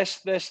saying this,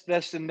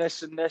 and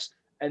this,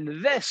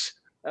 and this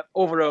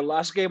over our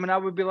last game. And I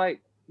would be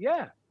like,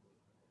 yeah,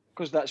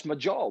 because that's my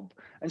job.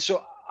 And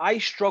so I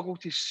struggle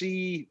to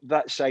see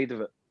that side of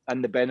it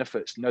and the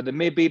benefits. Now, there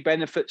may be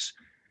benefits.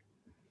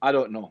 I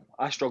don't know.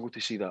 I struggle to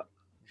see that.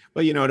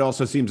 Well, it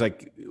also seems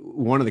like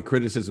one of the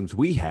criticisms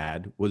we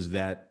had was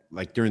that,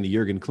 like during the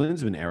Jurgen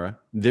Klinsmann era,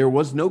 there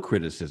was no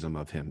criticism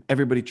of him.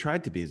 Everybody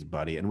tried to be his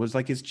buddy and was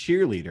like his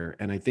cheerleader.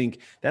 And I think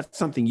that's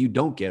something you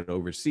don't get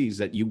overseas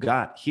that you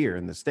got here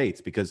in the States,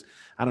 because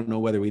I don't know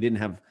whether we didn't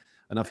have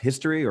enough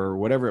history or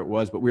whatever it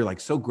was, but we were like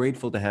so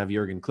grateful to have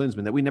Jurgen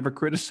Klinsmann that we never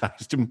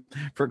criticized him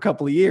for a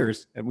couple of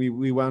years. And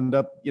we wound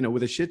up,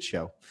 with a shit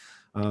show.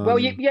 Well,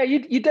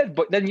 you did,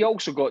 but then you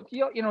also got,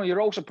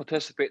 you're also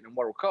participating in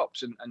World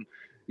Cups and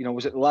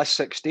was it the last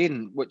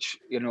 16, which,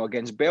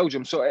 against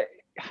Belgium. So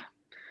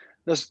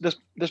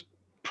there's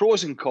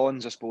pros and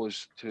cons, I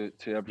suppose, to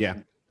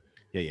everything.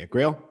 Yeah.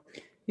 Grail?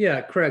 Yeah,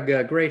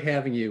 Craig, great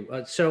having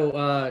you.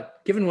 So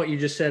given what you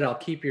just said, I'll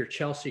keep your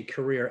Chelsea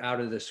career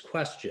out of this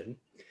question.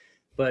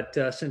 But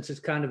since it's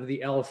kind of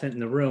the elephant in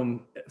the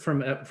room,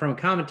 from a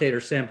commentator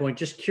standpoint,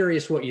 just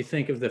curious what you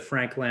think of the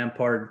Frank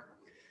Lampard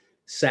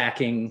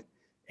sacking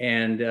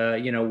and,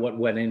 what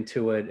went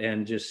into it,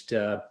 and just,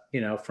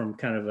 from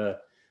kind of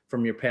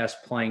from your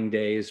past playing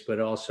days, but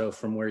also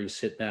from where you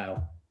sit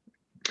now.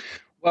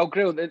 Well,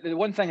 Grail, the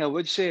one thing I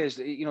would say is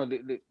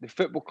that, the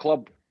football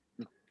club,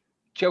 the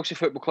Chelsea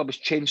Football Club, has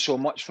changed so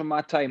much from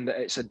my time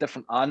that it's a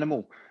different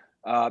animal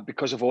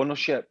because of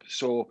ownership.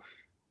 So,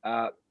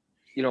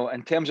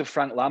 in terms of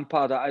Frank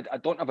Lampard, I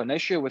don't have an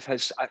issue with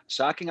his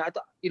sacking.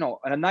 In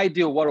an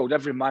ideal world,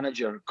 every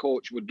manager,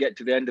 coach would get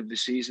to the end of the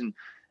season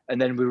and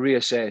then we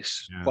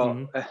reassess.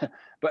 Yeah.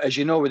 But as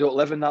you know, we don't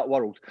live in that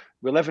world.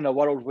 We live in a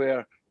world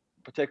where,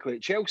 particularly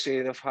at Chelsea,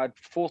 they've had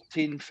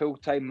 14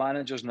 full-time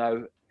managers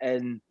now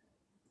in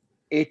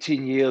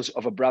 18 years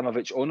of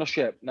Abramovich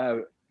ownership.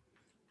 Now,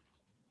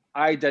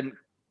 I didn't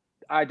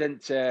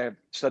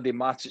study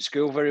maths at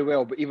school very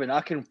well, but even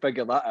I can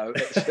figure that out.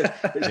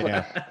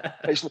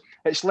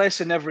 It's less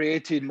than every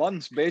 18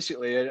 months,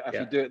 basically, if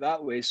you do it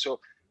that way.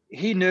 So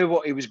he knew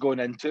what he was going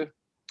into.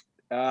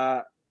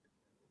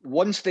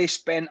 Once they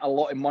spent a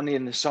lot of money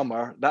in the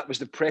summer, that was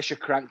the pressure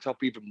cranked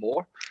up even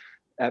more.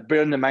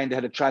 Bearing in mind they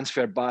had a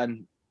transfer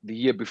ban the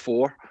year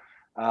before.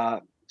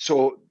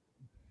 So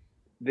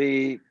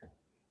the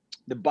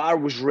bar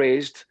was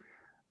raised.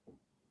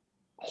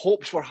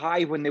 Hopes were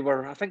high when they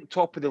were, I think,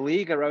 top of the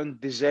league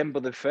around December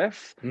the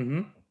 5th.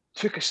 Mm-hmm.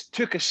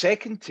 Took a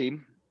second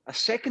team, a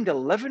second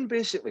 11,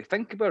 basically.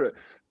 Think about it.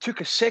 Took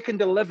a second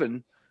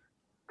 11,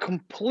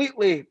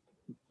 completely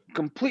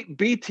complete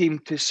B team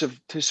to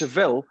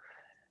Seville,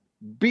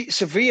 beat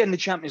Sevilla in the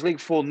Champions League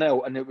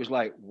 4-0, and it was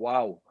like,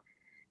 wow,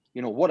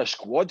 what a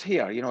squad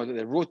here.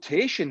 The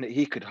rotation that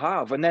he could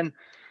have, and then,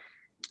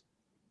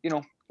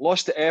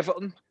 lost to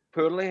Everton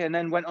poorly, and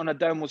then went on a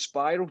downward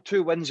spiral,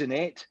 2 wins in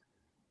 8,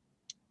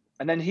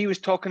 and then he was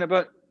talking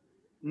about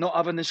not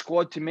having the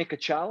squad to make a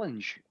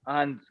challenge.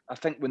 And I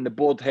think when the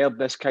board heard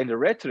this kind of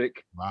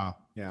rhetoric, wow,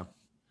 yeah,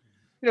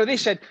 they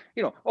said,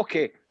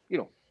 okay,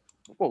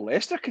 well,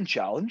 Leicester can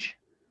challenge.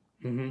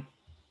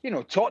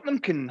 Mm-hmm. Tottenham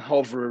can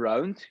hover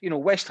around.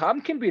 West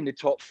Ham can be in the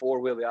top 4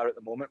 where they are at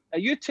the moment. Are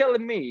you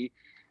telling me,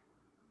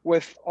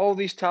 with all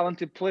these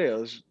talented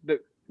players, that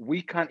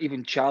we can't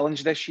even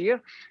challenge this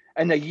year?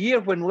 In a year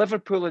when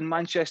Liverpool and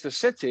Manchester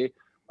City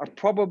are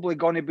probably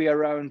going to be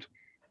around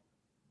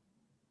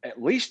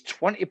at least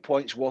 20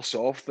 points worse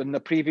off than the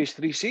previous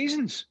 3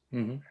 seasons.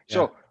 Mm-hmm.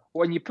 So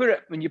when you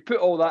put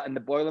all that in the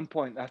boiling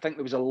point, I think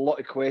there was a lot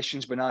of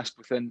questions being asked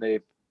within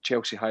the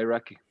Chelsea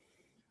hierarchy.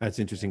 That's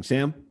interesting.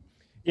 Sam?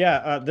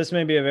 Yeah, this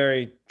may be a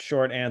very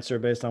short answer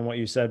based on what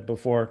you said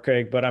before,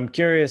 Craig, but I'm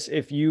curious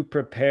if you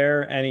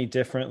prepare any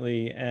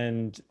differently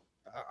and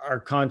are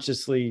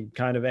consciously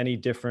kind of any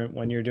different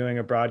when you're doing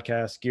a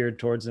broadcast geared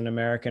towards an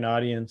American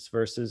audience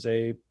versus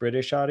a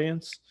British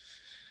audience?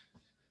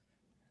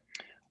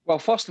 Well,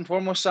 first and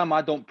foremost, Sam,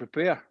 I don't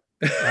prepare.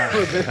 Hey,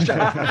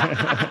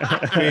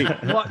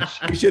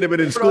 we should have been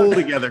in school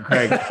together,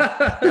 Craig.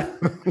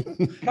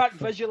 Can't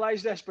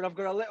visualize this, but I've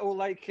got a little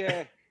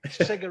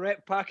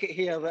cigarette packet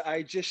here that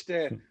I just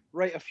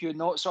write a few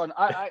notes on.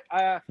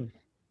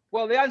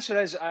 Well, the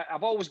answer is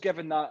I've always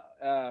given that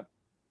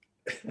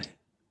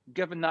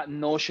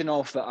notion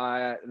of that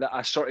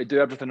I sort of do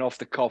everything off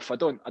the cuff. I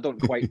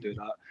don't quite do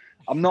that.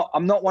 I'm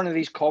not one of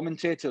these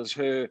commentators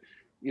who,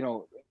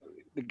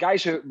 the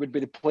guys who would be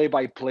the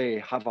play-by-play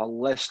have a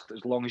list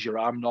as long as your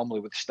arm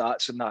normally with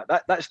stats and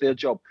that's their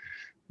job.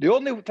 The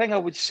only thing I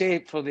would say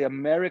for the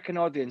American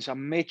audience, I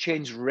may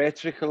change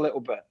rhetoric a little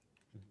bit.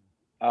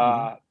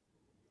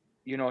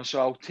 So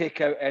I'll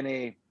take out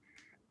any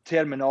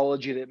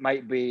terminology that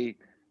might be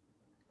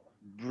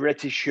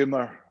British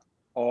humour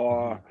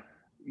or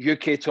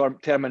UK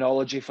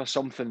terminology for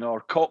something, or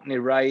Cockney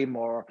rhyme,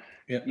 or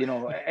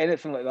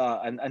anything like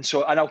that.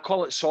 And I'll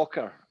call it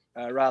soccer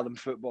rather than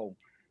football.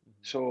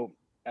 So,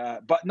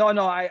 but no,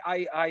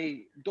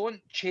 I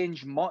don't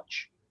change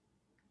much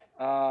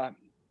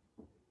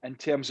in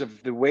terms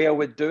of the way I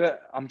would do it.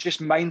 I'm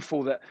just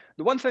mindful that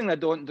the one thing I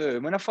don't do,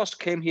 when I first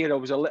came here, I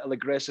was a little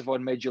aggressive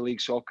on Major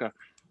League Soccer.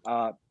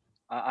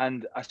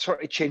 And I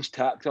sort of changed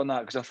tact on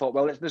that because I thought,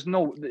 well,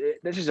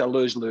 this is a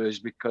lose-lose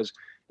because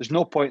there's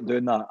no point in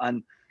doing that.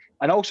 And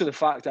also the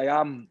fact I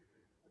am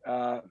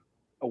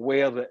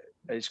aware that,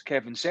 as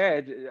Kevin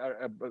said,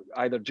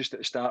 either just at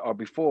the start or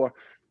before,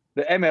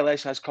 the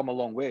MLS has come a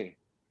long way.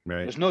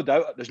 Right. There's no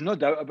doubt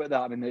about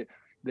that. I mean,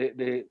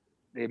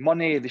 the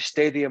money, the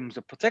stadiums,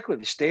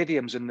 particularly the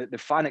stadiums, and the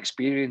fan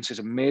experience is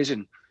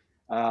amazing.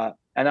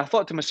 And I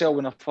thought to myself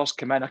when I first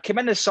came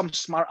in as some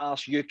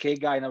smart-ass UK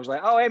guy, and I was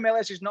like, oh,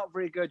 MLS is not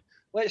very good.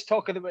 Let's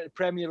talk about the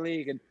Premier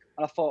League. And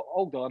I thought,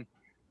 hold on,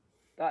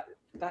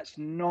 that's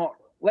not,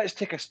 let's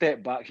take a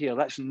step back here.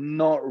 That's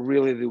not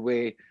really the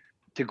way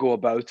to go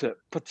about it,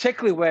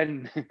 particularly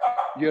when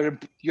your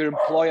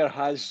employer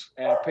has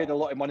paid a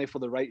lot of money for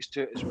the rights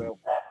to it as well.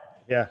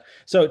 Yeah.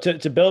 So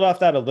to build off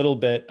that a little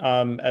bit,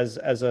 as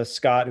a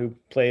Scot who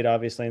played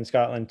obviously in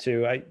Scotland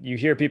too, you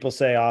hear people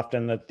say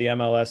often that the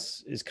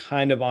MLS is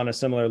kind of on a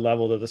similar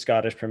level to the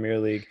Scottish Premier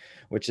League,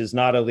 which is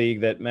not a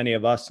league that many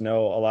of us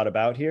know a lot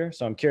about here.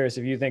 So I'm curious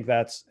if you think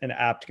that's an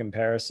apt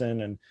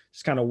comparison and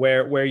just kind of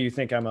where you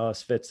think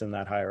MLS fits in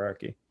that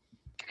hierarchy.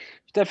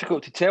 It's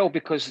difficult to tell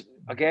because,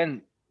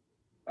 again,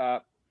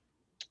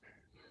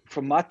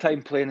 from my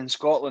time playing in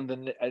Scotland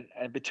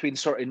and between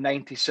sort of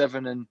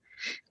 97 and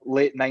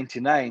late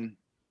 99,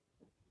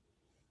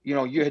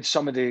 you had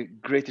some of the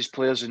greatest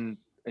players in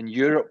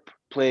Europe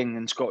playing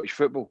in Scottish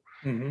football.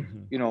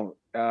 Mm-hmm.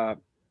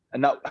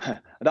 And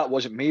that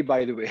wasn't me,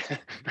 by the way.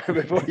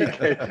 Before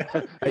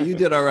you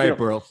did all right,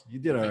 Burl. You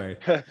did all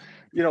right.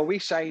 We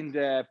signed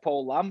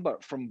Paul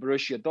Lambert from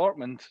Borussia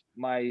Dortmund,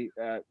 my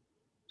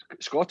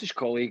Scottish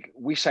colleague.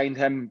 We signed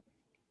him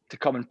to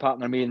come and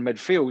partner me in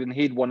midfield, and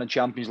he'd won a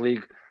Champions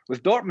League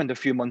with Dortmund a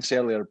few months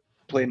earlier,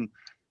 playing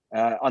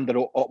under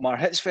Otmar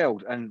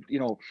Hitzfeld. And,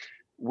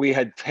 we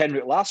had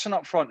Henrik Larsson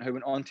up front, who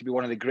went on to be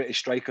one of the greatest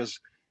strikers,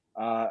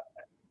 the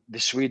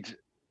Swede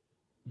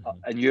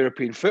in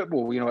European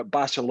football, at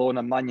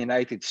Barcelona, Man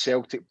United,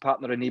 Celtic,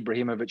 partnering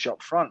Ibrahimovic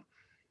up front.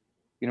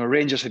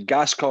 Rangers had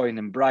Gascoigne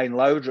and Brian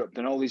Laudrup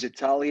and all these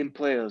Italian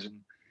players. And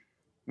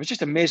it was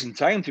just an amazing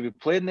time to be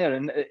playing there.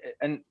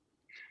 And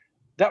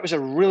that was a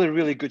really,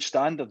 really good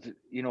standard,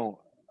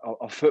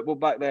 of football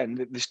back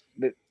then.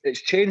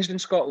 It's changed in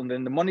Scotland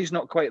and the money's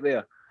not quite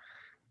there.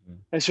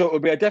 And so it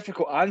would be a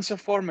difficult answer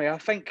for me. I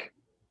think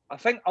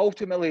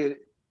ultimately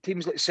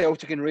teams like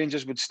Celtic and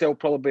Rangers would still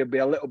probably be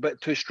a little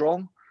bit too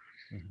strong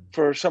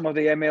for some of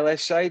the MLS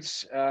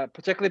sides,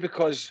 particularly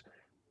because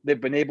they've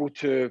been able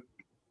to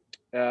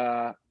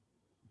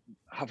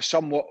have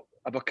somewhat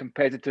of a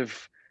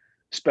competitive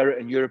spirit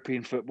in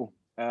European football.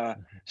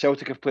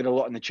 Celtic have played a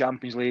lot in the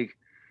Champions League.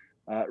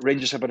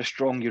 Rangers have had a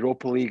strong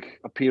Europa League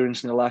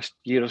appearance in the last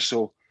year or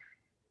so.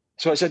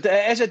 So it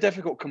is a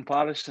difficult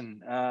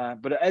comparison,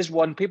 but it is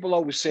one people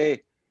always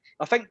say.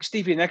 I think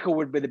Stevie Nicol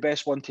would be the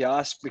best one to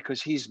ask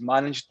because he's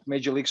managed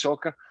Major League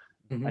Soccer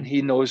and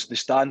he knows the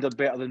standard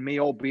better than me,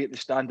 albeit the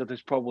standard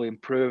has probably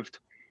improved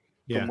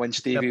from when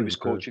Stevie was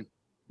coaching.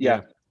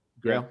 Yeah.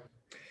 Grail?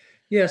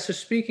 Yeah, so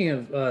speaking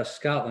of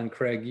Scotland,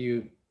 Craig,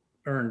 you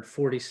earned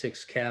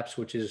 46 caps,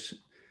 which is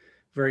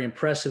very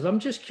impressive. I'm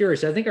just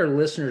curious. I think our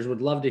listeners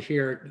would love to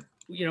hear,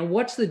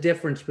 what's the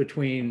difference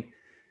between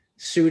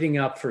suiting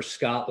up for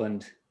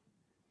Scotland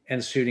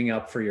and suiting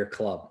up for your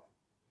club?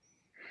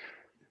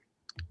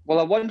 Well,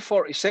 I won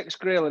 46,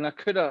 Grail, and I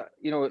could have,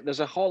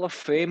 there's a Hall of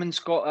Fame in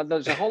Scotland.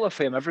 There's a Hall of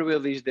Fame everywhere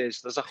these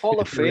days. There's a Hall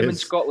of Fame in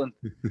Scotland.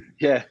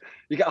 Yeah.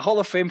 You get a Hall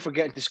of Fame for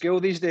getting to school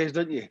these days,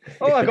 don't you?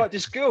 Oh, I got to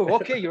school.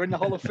 Okay, you're in the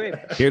Hall of Fame.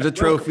 Here's a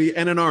trophy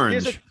and an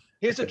orange.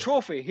 Here's a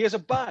trophy. Here's a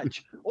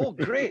badge. Oh,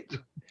 great.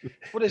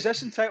 What does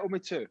this entitle me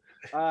to?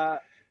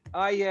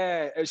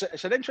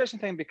 It's an interesting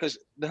thing because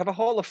they have a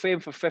Hall of Fame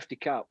for 50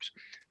 caps.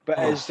 But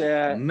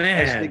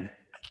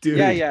Dude.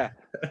 Yeah.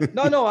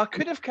 No, I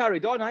could have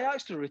carried on. I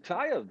actually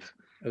retired.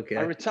 Okay.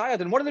 I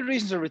retired. And one of the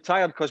reasons I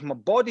retired because my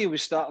body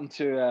was starting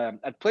to,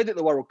 I'd played at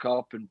the World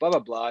Cup and blah, blah,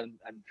 blah. And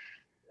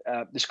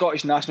the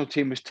Scottish national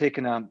team was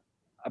taking a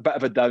bit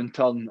of a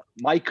downturn.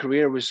 My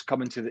career was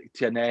coming to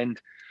an end.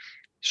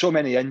 So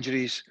many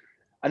injuries.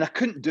 And I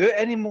couldn't do it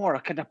anymore. I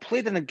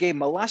played in a game.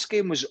 My last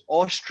game was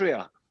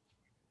Austria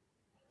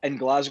in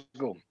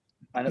Glasgow.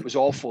 And it was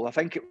awful. I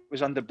think it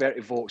was under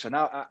Bertie Vogts. And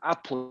I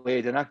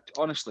played and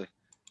honestly,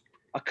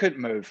 I couldn't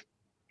move.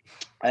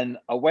 And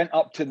I went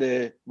up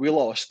to we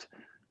lost.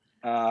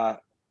 And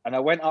I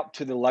went up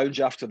to the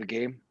lounge after the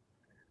game.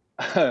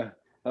 I'll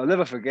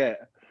never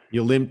forget.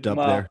 You limped up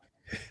there.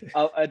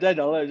 I did.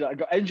 I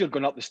got injured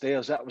going up the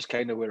stairs. That was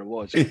kind of where it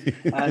was.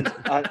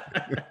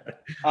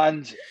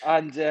 And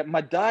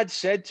my dad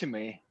said to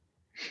me,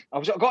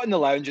 I got in the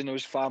lounge and there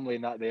was family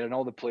and that there and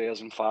all the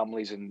players and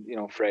families and,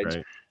 friends.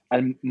 Right.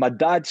 And my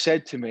dad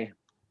said to me,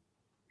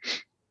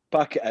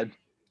 pack it in.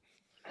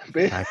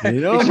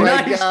 Oh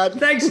my God.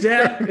 Thanks,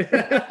 Dad.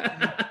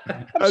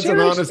 That's an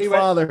honest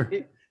father.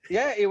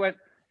 He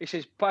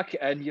says, pack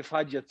it in, you've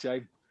had your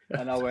time.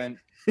 And I went,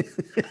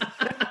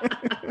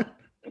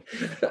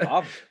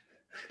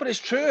 but it's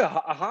true,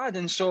 I had.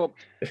 And so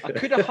I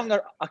could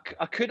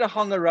have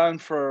hung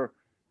around to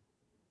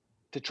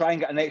try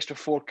and get an extra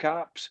 4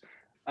 caps.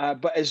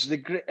 But as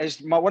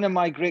one of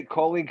my great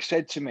colleagues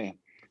said to me,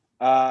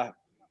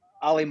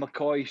 Ali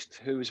McCoist,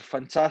 who was a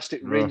fantastic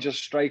Rangers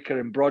striker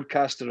and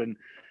broadcaster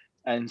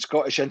and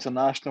Scottish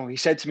international, he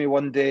said to me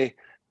one day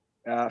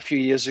a few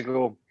years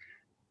ago,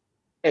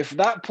 if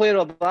that player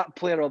or that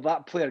player or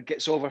that player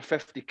gets over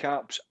 50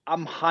 caps,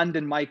 I'm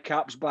handing my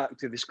caps back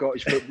to the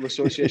Scottish Football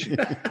Association.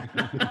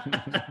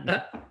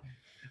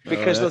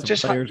 Because they're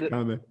just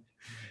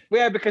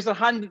because they're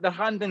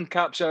handing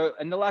caps out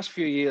in the last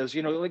few years.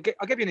 I'll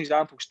give you an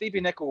example.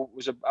 Stevie Nicol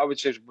was a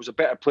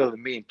better player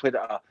than me and played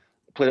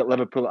at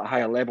Liverpool at a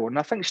higher level. And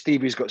I think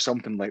Stevie's got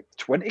something like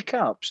 20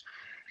 caps.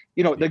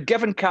 They're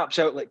giving caps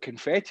out like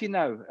confetti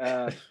now.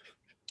 And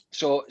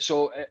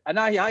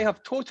I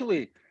have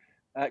totally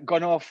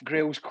gone off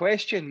Grail's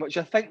question, which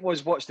I think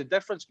was, what's the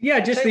difference? Yeah,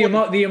 just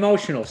the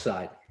emotional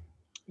side.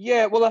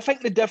 Yeah, well, I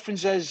think the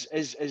difference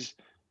is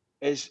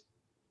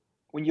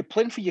when you're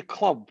playing for your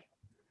club,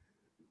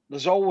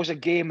 there's always a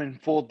game in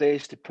 4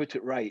 days to put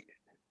it right.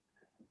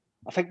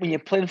 I think when you're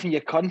playing for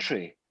your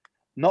country,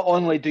 not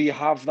only do you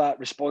have that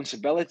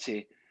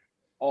responsibility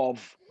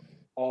of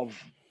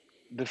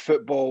the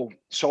football,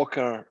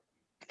 soccer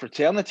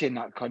fraternity in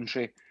that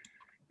country,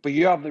 but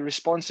you have the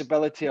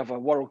responsibility of a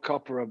World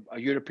Cup or a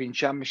European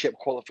Championship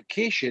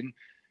qualification,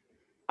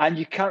 and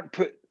you can't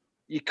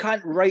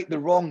right the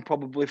wrong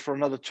probably for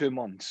another 2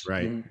 months.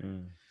 Right.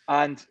 Mm-hmm.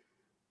 And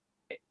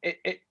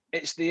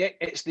it's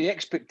the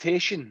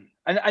expectation,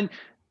 and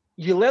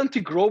you learn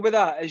to grow with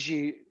that as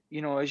you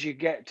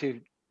get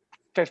to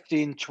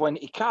 15,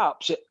 20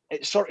 caps.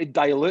 It sort of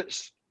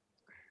dilutes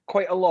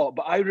quite a lot.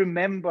 But I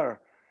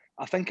remember,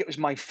 I think it was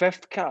my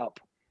 5th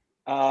cap,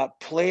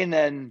 playing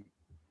in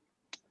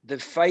the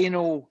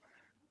final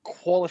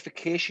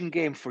qualification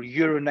game for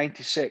Euro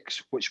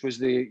 96, which was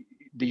the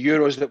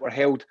Euros that were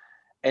held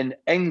in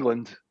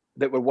England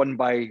that were won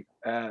by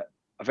a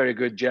very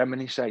good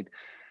Germany side.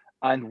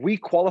 And we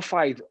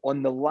qualified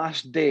on the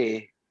last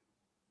day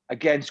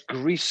against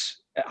Greece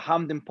at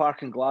Hampden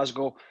Park in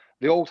Glasgow,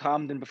 the old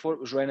Hampden before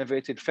it was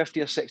renovated,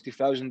 50 or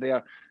 60,000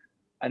 there.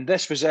 And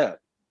this was it.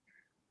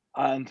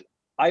 And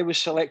I was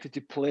selected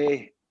to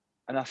play,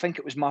 and I think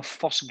it was my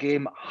first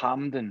game at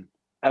Hampden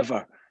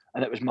ever.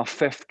 And it was my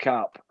 5th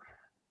cap.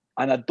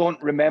 And I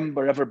don't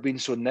remember ever being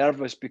so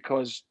nervous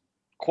because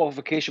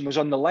qualification was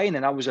on the line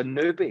and I was a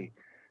newbie.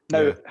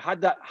 Now,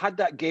 had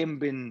that game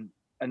been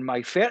in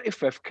my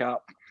 35th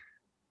cap,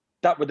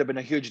 that would have been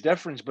a huge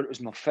difference, but it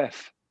was my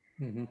 5th.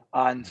 Mm-hmm.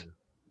 And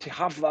to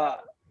have that,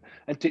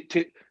 and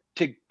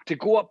to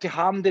go up to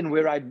Hampden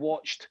where I'd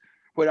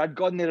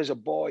gone there as a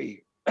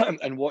boy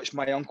and watched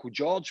my uncle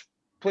George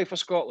play for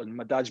Scotland,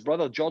 my dad's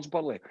brother, George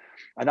Burley.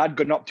 And I'd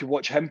gone up to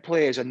watch him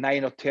play as a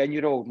 9 or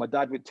 10-year-old. My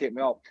dad would take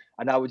me up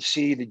and I would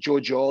see the Joe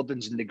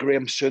Jordans and the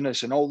Graham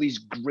Souness and all these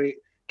great,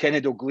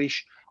 Kenny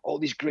Dalglish, all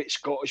these great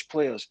Scottish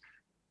players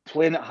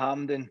playing at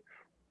Hampden,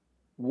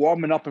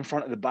 warming up in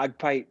front of the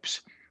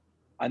bagpipes.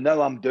 And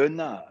now I'm doing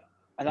that.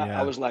 And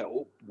I was like,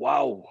 oh,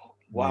 wow,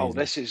 Amazing.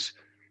 this is,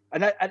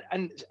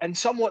 and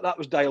somewhat that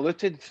was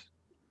diluted,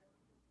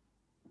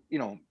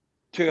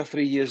 2 or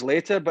 3 years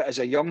later. But as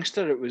a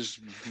youngster, it was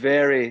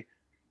very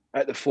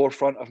at the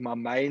forefront of my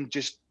mind,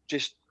 just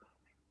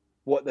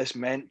what this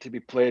meant to be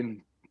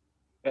playing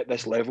at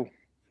this level.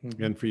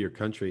 And for your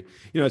country.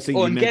 I think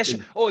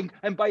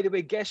and by the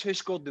way, guess who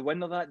scored the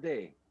winner that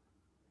day?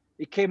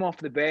 He came off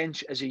the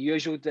bench as he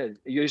usually did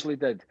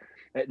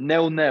at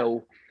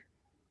 0-0.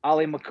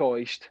 Ali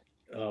McCoist,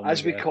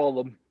 as we call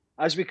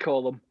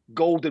them,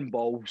 golden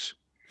balls.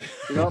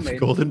 You know what I mean?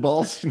 Golden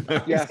balls?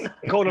 Yeah,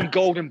 call them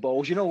golden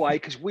balls. You know why?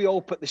 Because we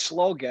all put the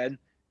slog in.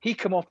 He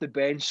come off the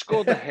bench,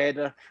 scored the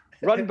header,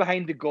 run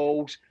behind the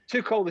goals,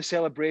 took all the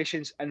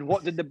celebrations, and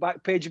what did the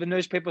back page of the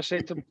newspaper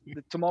say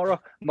tomorrow?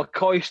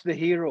 McCoist the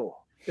hero.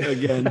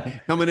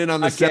 Again, coming in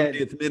on the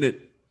 70th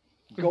minute.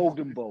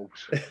 Golden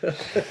balls.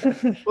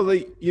 Well,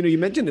 you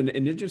mentioned an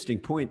interesting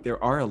point.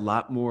 There are a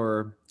lot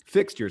more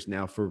fixtures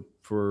now for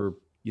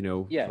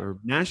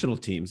national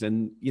teams,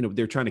 and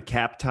they're trying to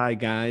cap tie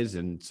guys,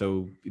 and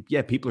so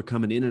people are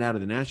coming in and out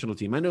of the national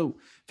team. I know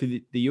for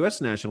the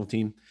U.S. national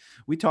team,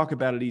 we talk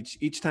about it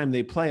each time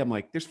they play. I'm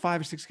like, there's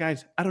 5 or 6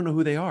 guys, I don't know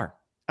who they are,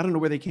 I don't know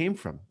where they came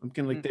from. I'm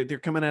kind of like they're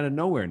coming out of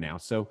nowhere now,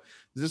 so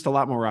there's just a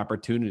lot more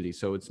opportunity.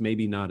 So it's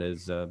maybe not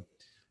as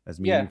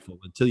meaningful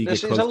until you get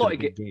close to the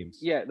big games.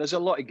 Yeah, there's a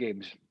lot of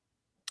games.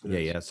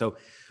 Yeah. So,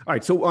 all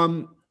right.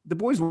 So, the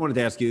boys wanted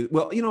to ask you.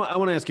 Well, I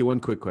want to ask you one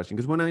quick question,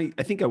 because when I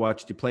think I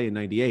watched you play in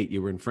 '98,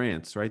 you were in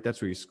France, right?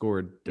 That's where you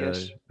scored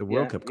the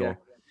World Cup goal. Yeah.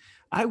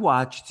 I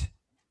watched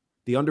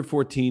the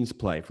under-14s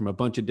play from a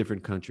bunch of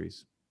different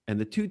countries, and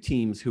the 2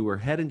 teams who were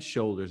head and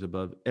shoulders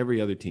above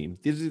every other team.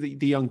 These are the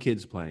young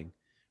kids playing,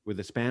 were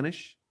the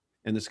Spanish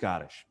and the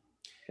Scottish.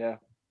 Yeah.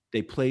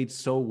 They played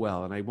so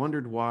well, and I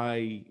wondered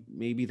why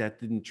maybe that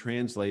didn't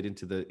translate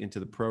into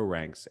the pro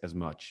ranks as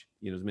much.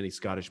 As many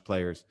Scottish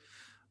players.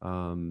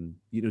 Do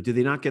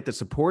they not get the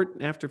support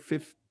after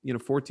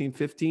 14,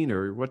 15,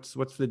 or what's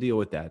the deal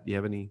with that? Do you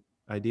have any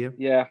idea?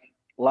 Yeah,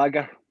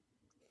 lager.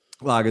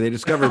 They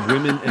discovered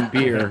women and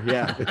beer.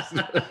 Yeah,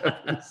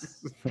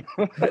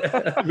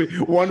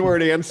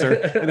 1-word answer,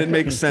 and it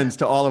makes sense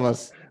to all of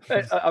us.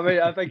 I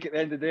mean, I think at the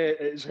end of the day,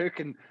 it's who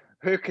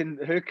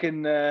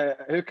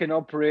can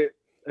operate.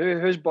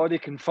 Whose body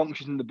can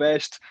function the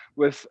best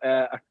with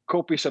a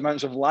copious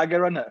amounts of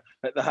lager in it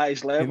at the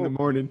highest level in the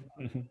morning.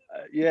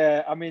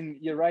 Yeah, I mean,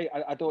 you're right.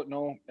 I don't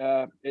know.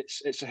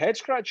 It's a head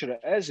scratcher.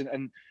 It is,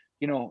 and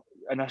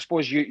and I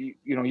suppose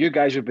you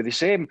guys would be the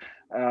same.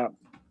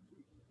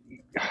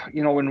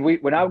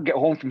 When I would get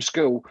home from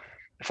school,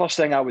 the first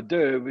thing I would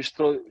do was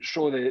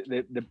show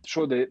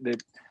the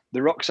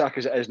rucksack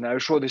as it is now,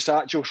 show the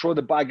satchel, show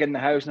the bag in the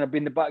house, and I'd be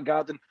in the back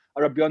garden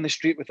or I'd be on the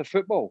street with the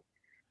football.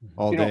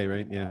 All day,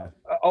 right? Yeah.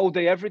 All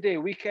day, every day,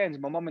 weekends.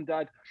 My mum and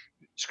dad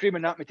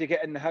screaming at me to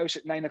get in the house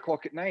at 9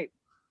 o'clock at night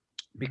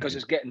because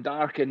it's getting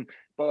dark and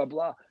blah, blah,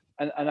 blah.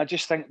 And I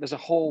just think there's a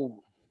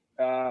whole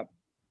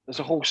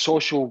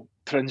social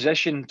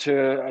transition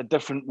to a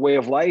different way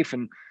of life.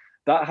 And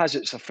that has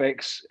its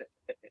effects.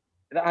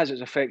 That has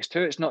its effects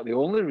too. It's not the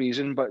only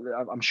reason, but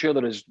I'm sure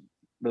there's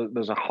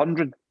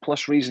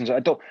 100+ reasons. I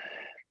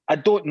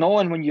don't know.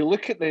 And when you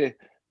look at the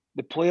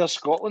players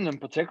Scotland in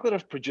particular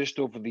have produced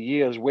over the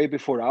years, way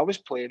before I was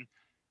playing,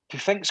 to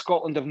think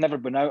Scotland have never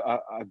been out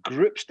a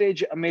group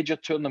stage at a major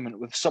tournament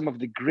with some of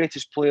the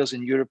greatest players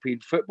in European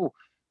football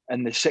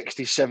in the 60s,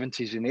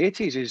 70s and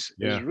 80s is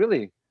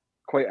really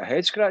quite a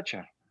head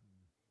scratcher.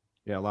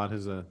 Yeah, a lot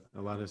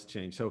has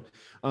changed. So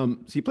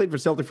you played for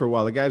Celtic for a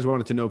while. The guys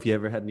wanted to know if you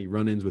ever had any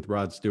run-ins with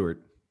Rod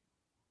Stewart.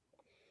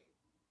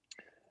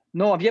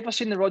 No, have you ever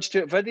seen the Rod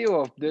Stewart video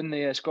of doing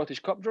the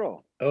Scottish Cup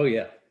draw? Oh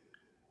yeah.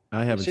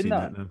 I haven't seen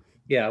that. No.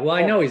 Yeah, well,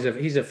 I know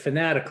he's a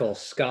fanatical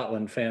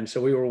Scotland fan, so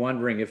we were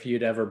wondering if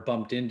you'd ever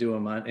bumped into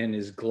him in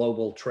his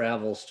global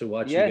travels to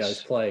watch you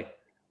guys play.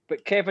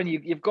 But Kevin,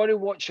 you've got to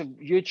watch a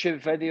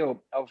YouTube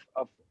video of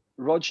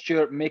Rod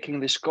Stewart making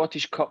the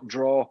Scottish Cup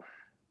draw,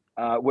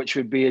 which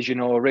would be, as you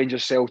know,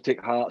 Rangers,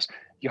 Celtic, Hearts.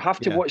 You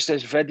have to watch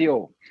this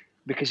video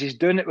because he's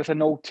doing it with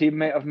an old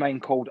teammate of mine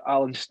called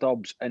Alan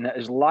Stubbs, and it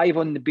is live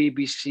on the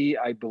BBC,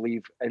 I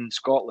believe, in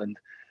Scotland.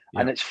 Yeah.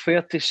 And it's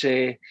fair to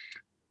say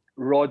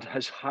Rod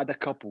has had a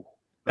couple.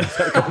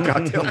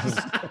 Cocktails.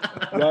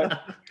 Right?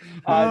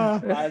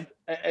 And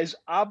it is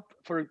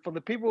for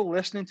the people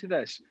listening to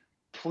this,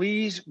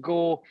 please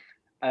go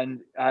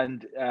and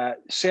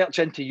search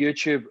into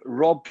YouTube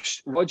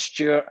Rod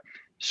Stewart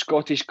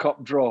Scottish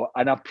Cup draw,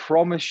 and I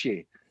promise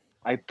you,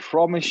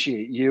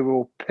 you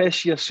will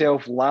piss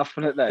yourself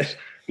laughing at this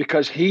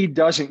because he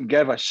doesn't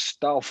give a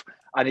stuff.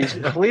 and he's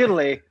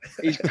clearly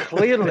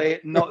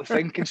not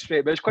thinking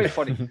straight. But it's quite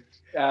funny.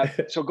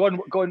 So go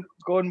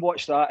and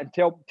watch that, and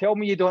tell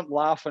me you don't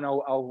laugh, and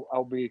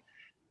I'll be.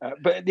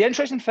 But the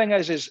interesting thing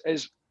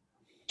is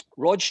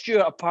Rod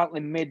Stewart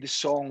apparently made the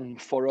song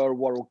for our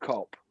World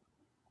Cup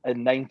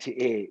in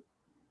 '98.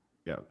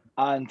 Yeah.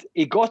 And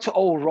he got it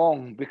all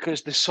wrong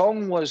because the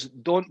song was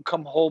 "Don't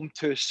Come Home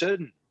Too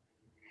Soon."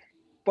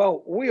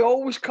 Well, we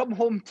always come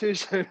home too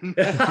soon.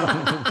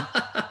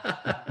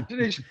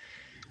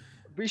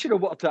 We should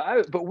have worked it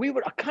out, but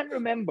I can't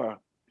remember.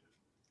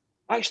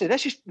 Actually,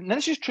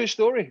 this is true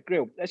story,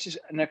 Grail.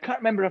 And I can't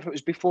remember if it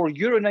was before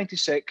Euro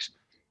 '96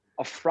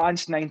 or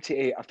France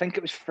 '98. I think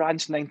it was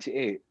France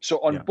 '98. So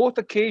on both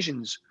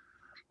occasions,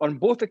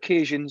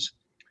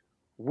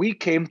 we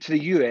came to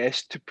the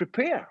US to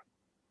prepare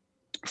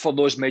for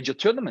those major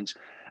tournaments.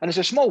 And it's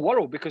a small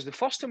world because the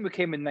first time we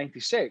came in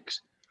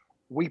 '96,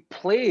 we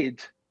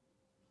played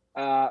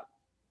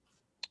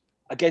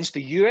against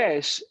the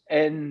US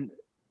in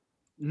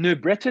New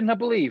Britain, I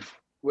believe,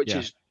 which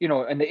is,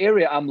 in the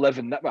area I'm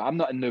living. Well, I'm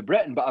not in New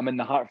Britain, but I'm in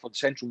the Hartford,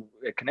 Central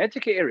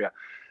Connecticut area.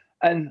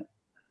 And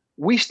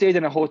we stayed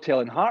in a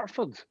hotel in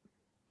Hartford.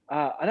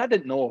 And I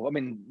didn't know. I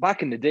mean,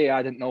 back in the day,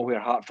 I didn't know where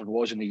Hartford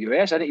was in the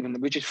US.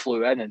 We just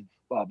flew in and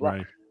blah, blah.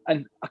 Right.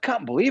 And I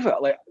can't believe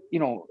it. Like,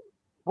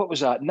 what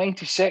was that?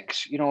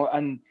 96,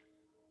 and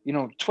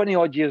 20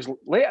 odd years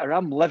later,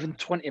 I'm living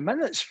 20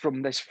 minutes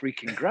from this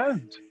freaking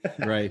ground.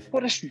 Right.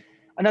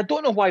 And I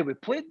don't know why we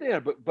played there,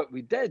 but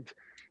we did.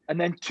 And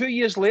then 2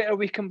 years later,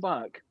 we come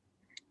back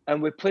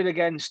and we played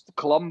against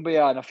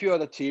Colombia and a few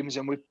other teams.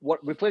 And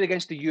we played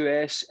against the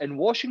US in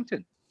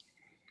Washington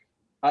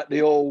at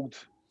the old,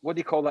 what do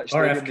you call that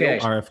stadium?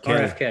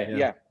 RFK.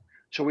 Yeah.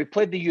 So we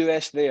played the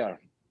US there.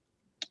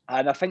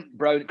 And I think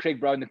Craig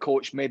Brown, the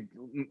coach,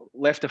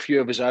 left a few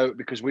of us out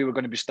because we were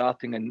going to be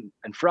starting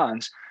in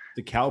France.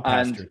 The cow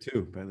pasture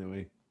too, by the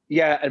way.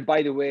 Yeah, and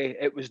by the way,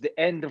 it was the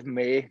end of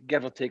May,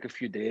 give or take a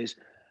few days.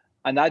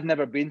 And I'd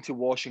never been to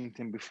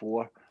Washington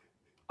before.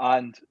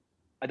 And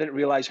I didn't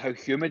realize how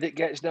humid it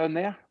gets down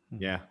there.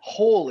 Yeah.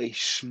 Holy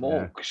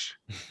smokes.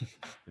 Yeah,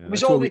 there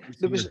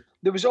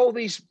was all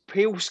these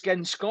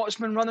pale-skinned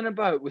Scotsmen running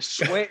about with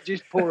sweat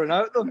just pouring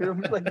out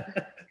them.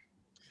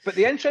 But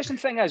the interesting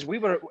thing is, we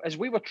were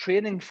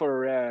training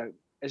for,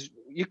 as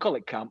you call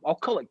it camp. I'll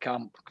call it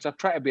camp because I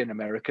try to be an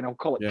American. I'll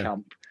call it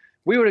camp.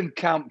 We were in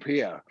camp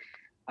here,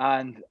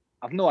 and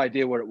I've no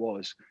idea where it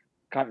was.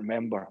 Can't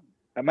remember.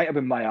 It might have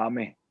been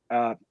Miami.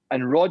 And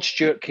Rod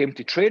Stewart came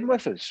to train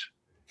with us.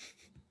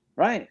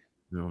 Right?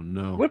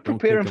 No. We're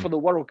preparing for the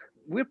World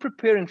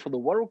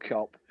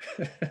Cup,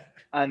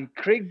 and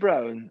Craig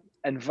Brown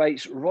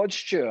invites Rod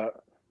Stewart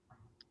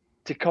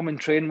to come and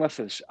train with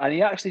us, and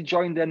he actually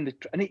joined in.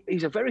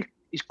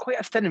 He's quite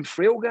a thin and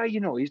frail guy,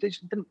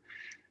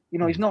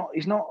 He's not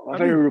a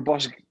very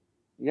robust.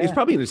 Yeah. He's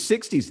probably in his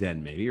 60s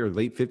then, maybe, or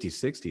late 50s,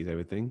 60s, I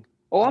would think.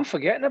 Oh, I'm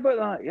forgetting about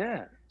that.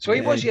 Yeah. So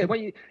he was.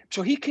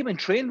 So he came and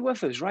trained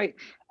with us, right?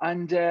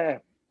 And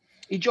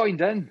he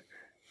joined in.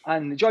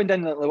 And joined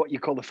in what you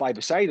call the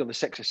 5-a-side or the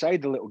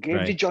 6-a-side, the little games.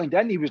 Right. He joined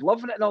in. He was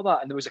loving it and all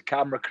that. And there was a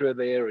camera crew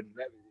there, and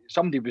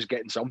somebody was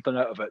getting something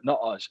out of it, not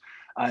us.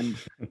 And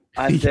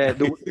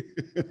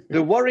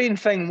the worrying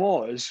thing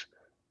was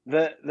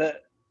that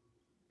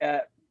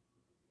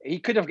he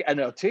could have gotten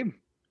our team.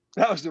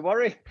 That was the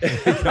worry.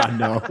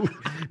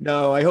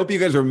 No. I hope you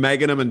guys were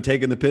megging him and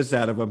taking the piss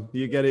out of him.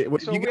 You get it.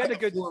 So you we had a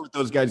good war with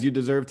those guys. You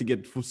deserve to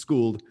get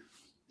schooled.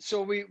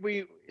 So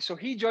so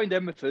he joined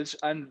in with us,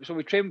 and so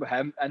we trained with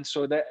him, and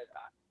so that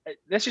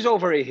this is all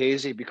very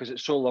hazy because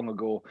it's so long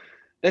ago.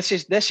 This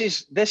is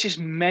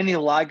many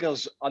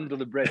lagers under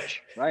the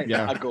bridge, right?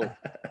 Yeah. Ago,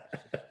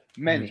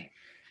 many.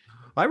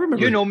 I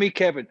remember. You know me,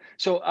 Kevin.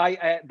 So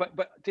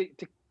but to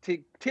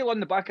tail on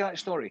the back of that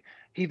story,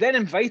 he then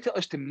invited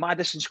us to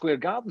Madison Square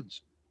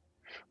Gardens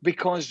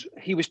because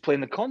he was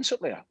playing the concert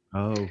there.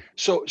 Oh.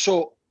 So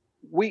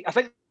I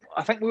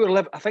think we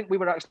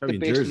were actually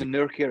based Jersey. in the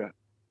Newark area.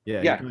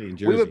 Yeah.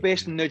 We were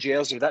based in New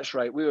Jersey. That's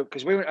right.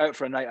 Because we went out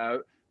for a night out,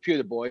 a few of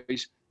the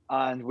boys,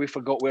 and we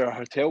forgot where our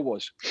hotel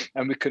was,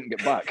 and we couldn't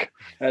get back.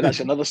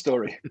 That's another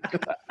story.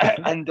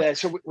 And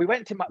so we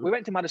went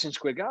to Madison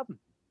Square Garden,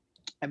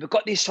 and we've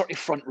got these sort of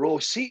front row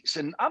seats.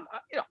 And I'm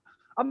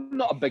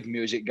not a big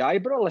music guy,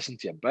 but I'll listen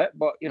to a bit.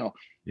 But give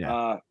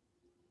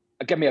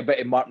me a bit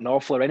of Mark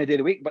Knopfler any day of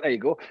the week. But there you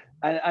go.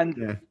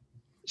 And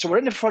so we're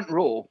in the front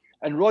row.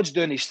 And Rod's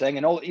doing his thing,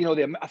 and all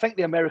I think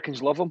the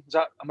Americans love him.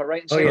 Am I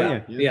right in saying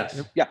that?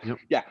 Yes.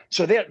 Yeah.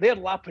 So they're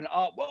lapping it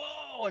up,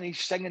 whoa, and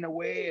he's singing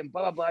away, and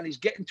blah blah blah, and he's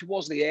getting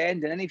towards the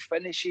end, and then he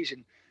finishes,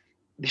 and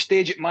the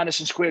stage at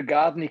Madison Square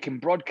Garden, he can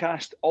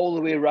broadcast all the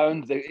way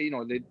around.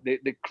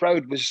 The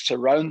crowd was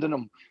surrounding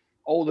him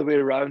all the way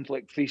around,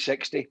 like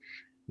 360. Yeah.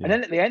 And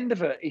then at the end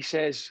of it, he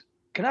says,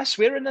 "Can I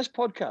swear in this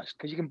podcast?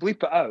 Because you can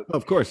bleep it out." Oh,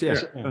 of course, yeah.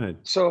 Go ahead.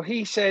 So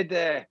he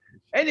said.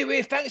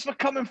 Anyway, thanks for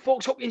coming,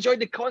 folks. Hope you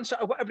enjoyed the concert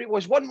or whatever it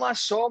was. One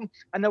last song,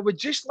 and I would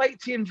just like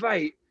to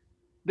invite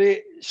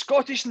the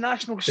Scottish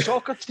national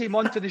soccer team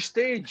onto the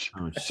stage.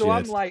 Oh, so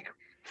I'm like,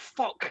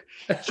 fuck.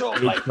 So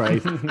Right.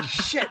 like,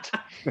 shit.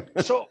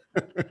 So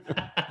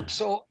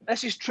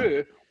this is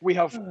true. We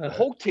have the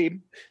whole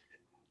team,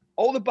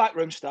 all the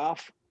backroom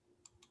staff,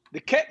 the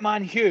kit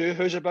man Hugh,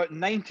 who's about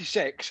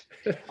 96,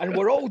 and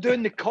we're all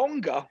doing the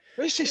conga.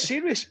 This is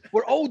serious.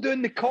 We're all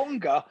doing the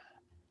conga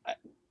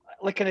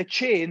like in a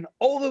chain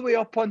all the way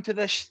up onto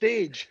this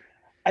stage.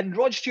 And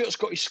Rod Stewart's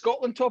got his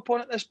Scotland top on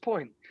at this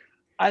point.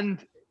 And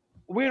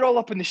we're all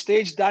up on the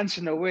stage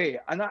dancing away.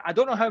 And I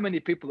don't know how many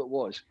people it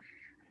was.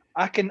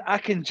 I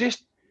can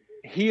just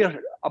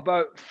hear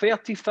about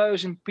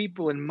 30,000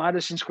 people in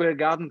Madison Square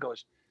Garden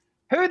goes,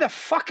 who the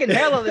fucking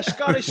hell are the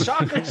Scottish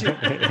soccer team?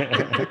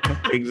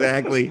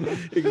 Exactly.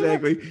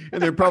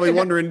 And they're probably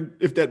wondering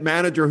if that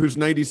manager who's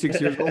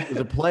 96 years old is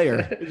a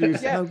player.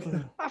 Yeah.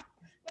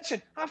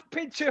 Listen, I've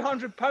paid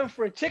 £200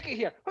 for a ticket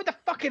here. Who the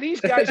fuck are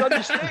these guys on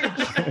the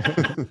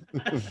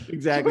stage?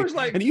 Exactly. So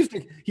like, and he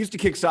used to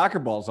kick soccer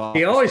balls off.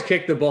 He always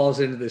kicked the balls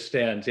into the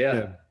stands.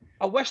 Yeah.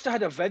 I wished I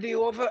had a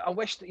video of it. I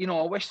wish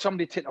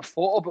somebody took a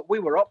photo, but we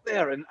were up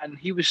there and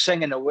he was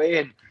singing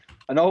away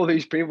and all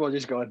these people were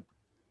just going,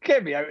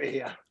 get me out of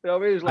here. You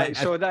know, it was like,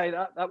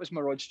 that was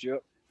my Rod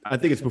Stewart. I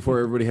think it's before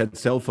everybody had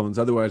cell phones.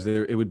 Otherwise,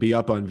 it would be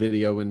up on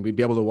video and we'd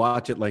be able to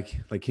watch it like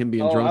him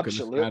being drunk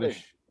absolutely. in the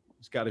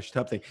Scottish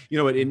tub thing. You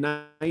know, in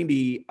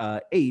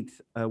 '98,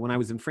 when I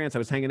was in France, I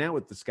was hanging out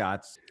with the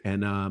Scots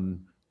and I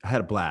had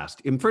a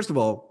blast. And first of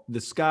all,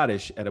 the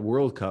Scottish at a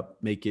World Cup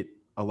make it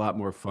a lot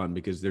more fun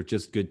because they're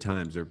just good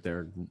times.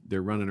 They're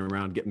running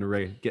around, getting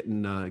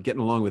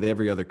along with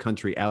every other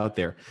country out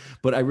there.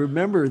 But I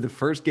remember the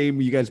first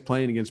game you guys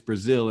playing against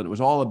Brazil, and it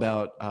was all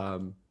about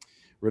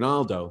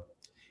Ronaldo,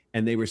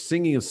 and they were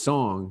singing a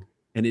song,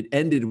 and it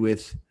ended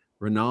with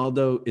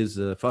 "Ronaldo is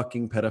a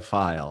fucking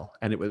pedophile,"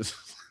 and it was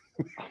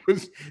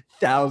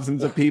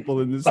thousands of people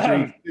in the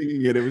street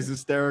singing it. It was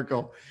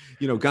hysterical.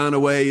 You know, gone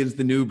away is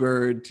the new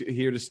bird,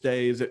 here to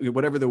stay is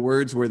whatever the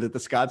words were that the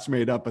Scots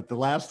made up. But the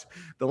last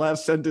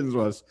sentence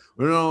was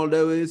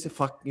Ronaldo is a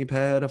fucking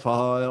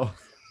pedophile.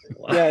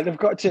 Wow. Yeah,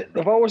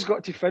 they've always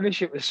got to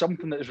finish it with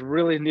something that's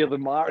really near the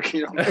mark,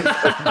 you know.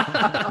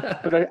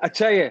 But I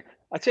tell you,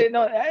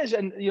 no, it is,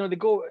 and you know, they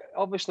go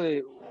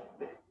obviously.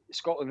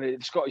 Scotland, the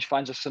Scottish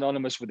fans are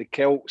synonymous with the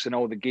kilts and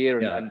all the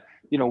gear, and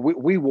you know,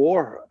 we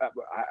wore.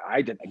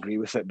 I didn't agree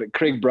with it, but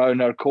Craig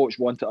Brown, our coach,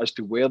 wanted us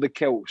to wear the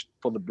kilts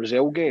for the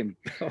Brazil game.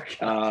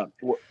 Okay.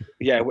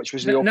 Which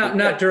was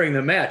not during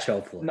the match,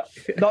 hopefully.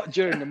 Not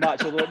during the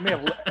match, although it may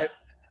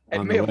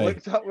have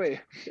looked that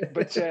way.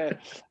 But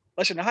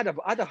listen, I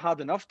had a hard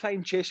enough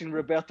time chasing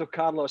Roberto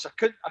Carlos. I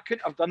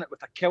couldn't have done it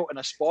with a kilt and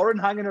a sporran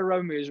hanging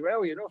around me as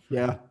well, you know.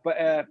 Yeah.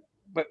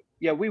 But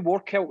yeah, we wore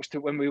kilts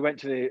when we went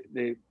to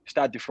the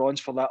Stade de France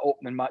for that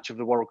opening match of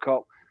the World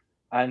Cup.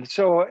 And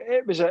so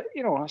it was I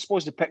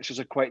suppose the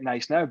pictures are quite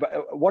nice now.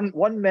 But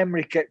one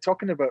memory kept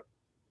talking about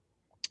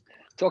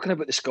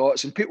the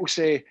Scots, and people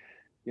say,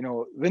 you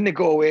know, when they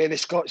go away, the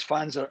Scots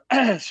fans are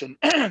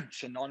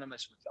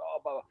synonymous with,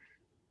 but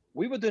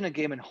we were doing a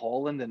game in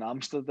Holland and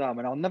Amsterdam,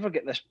 and I'll never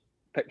get this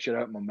picture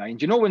out of my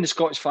mind. You know, when the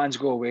Scots fans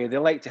go away, they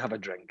like to have a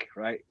drink,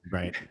 right?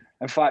 Right.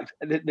 In fact,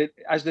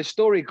 as the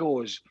story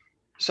goes,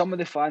 some of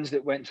the fans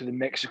that went to the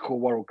Mexico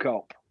World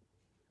Cup,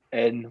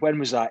 and when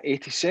was that?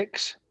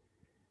 86?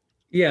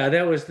 Yeah,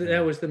 that was the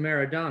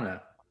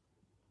Maradona.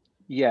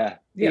 Yeah.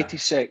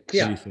 86.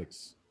 Yeah.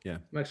 86. Yeah.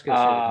 Mexico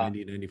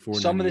 1994.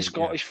 Some of the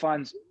Scottish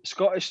fans,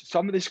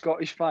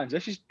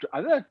 this is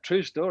a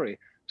true story.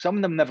 Some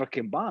of them never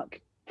came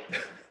back.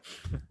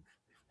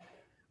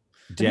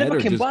 They never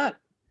came back.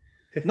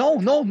 No.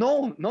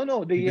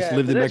 They just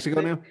lived in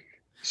Mexico now?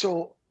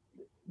 So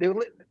they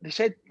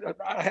said,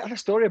 I had a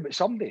story about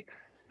somebody,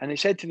 and they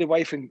said to the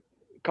wife and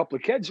a couple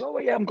of kids, "Oh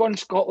yeah, I'm going to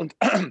Scotland.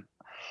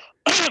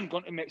 I'm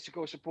going to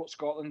Mexico, support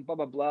Scotland, blah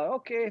blah blah.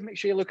 Okay, make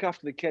sure you look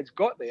after the kids."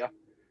 Got there,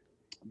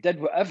 did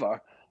whatever,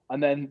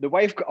 and then the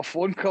wife got a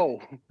phone call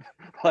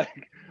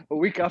like a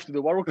week after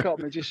the World Cup,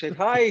 and they just said,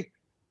 "Hi,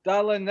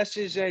 darling, this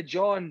is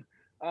John.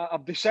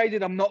 I've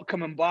decided I'm not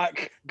coming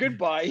back.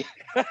 Goodbye."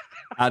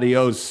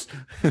 Adios.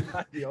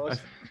 Adios.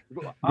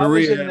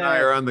 Maria and I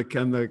are on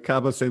the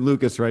Cabo San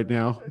Lucas right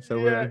now. So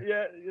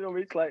yeah. You know,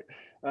 it's like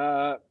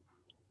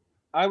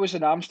I was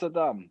in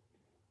Amsterdam.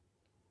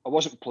 I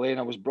wasn't playing,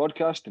 I was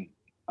broadcasting,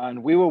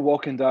 and we were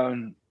walking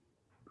down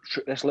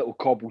this little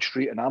cobble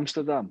street in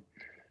Amsterdam,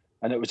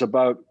 and it was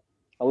about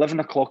 11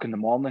 o'clock in the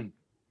morning,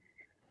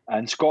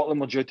 and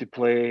Scotland were due to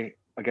play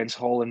against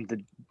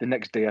Holland the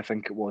next day, I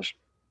think it was.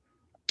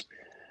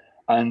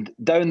 And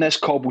down this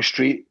cobble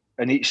street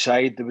on each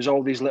side, there was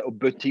all these little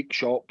boutique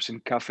shops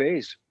and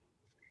cafes.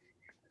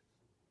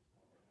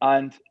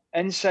 And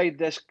inside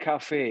this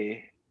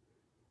cafe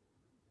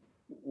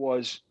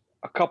was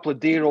a couple of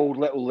dear old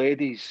little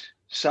ladies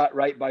sat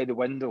right by the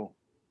window.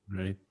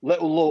 Right.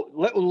 Little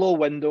low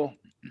window,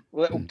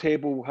 little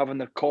table having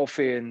their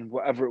coffee and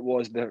whatever it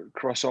was, their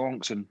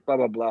croissants and blah,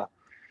 blah, blah.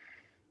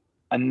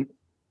 And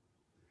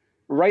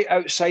right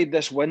outside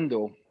this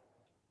window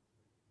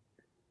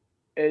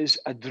is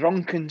a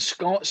drunken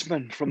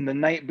Scotsman from the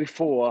night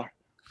before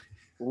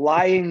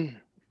lying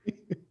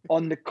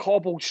on the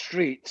cobbled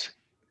street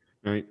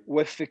Right.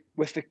 with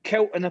the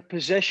kilt in a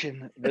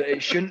position that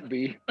it shouldn't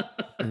be.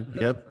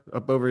 Yep.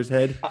 Up over his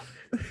head.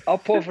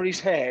 Up over his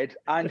head,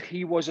 and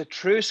he was a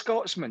true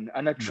Scotsman,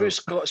 and a true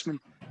Scotsman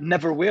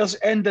never wears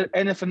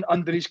anything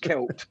under his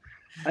kilt.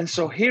 And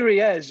so here he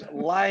is,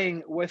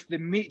 lying with the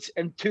meat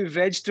and 2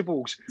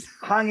 vegetables,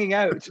 hanging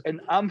out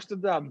in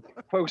Amsterdam,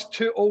 whilst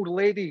 2 old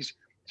ladies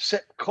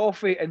sip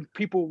coffee and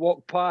people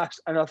walk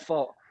past. And I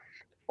thought,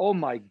 oh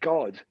my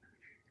God,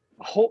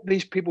 I hope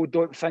these people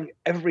don't think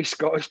every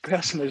Scottish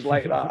person is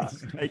like that.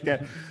 Like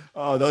that.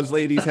 Oh, those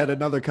ladies had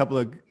another couple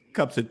of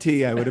cups of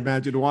tea, I would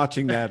imagine,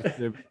 watching that.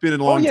 It's been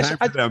a long time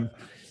for them.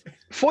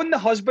 Phone the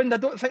husband. I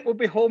don't think we'll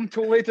be home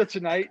till later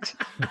tonight.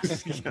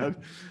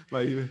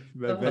 my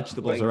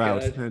vegetables are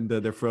out and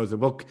they're frozen.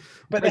 Well,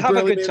 but they have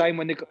a good time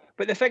when they go.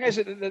 But the thing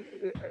is,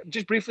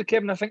 just briefly,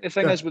 Kevin, I think the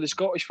thing is with the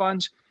Scottish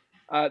fans,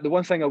 the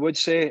one thing I would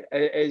say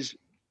is,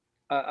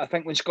 I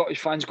think when Scottish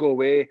fans go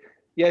away,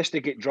 yes,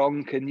 they get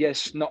drunk, and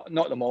yes, not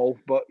them all,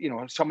 but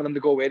some of them, they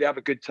go away, they have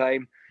a good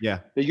time. Yeah.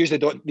 They usually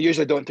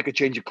don't take a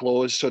change of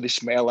clothes, so they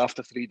smell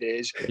after 3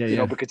 days.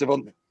 Because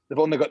they've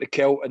only got the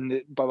kilt and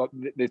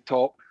the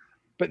top,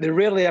 but they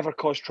rarely ever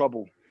cause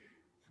trouble.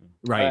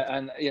 Right.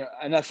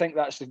 And I think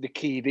that's the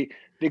key.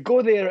 They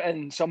go there,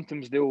 and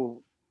sometimes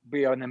they'll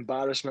be an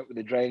embarrassment with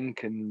the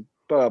drink and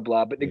blah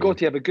blah. But they go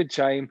to have a good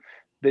time.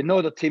 They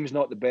know their team's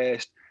not the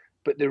best,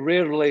 but they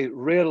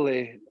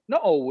rarely,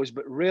 not always,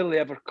 but rarely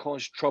ever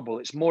cause trouble.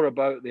 It's more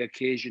about the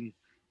occasion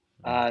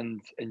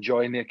and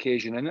enjoying the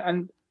occasion.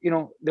 And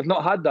they've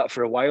not had that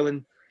for a while.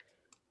 And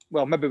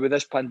well, maybe with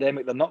this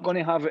pandemic, they're not going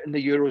to have it in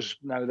the Euros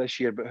now this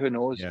year, but who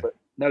knows? Yeah. But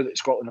now that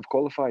Scotland have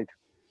qualified.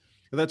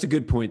 Well, that's a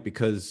good point,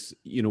 because,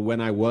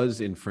 when I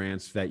was in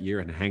France that year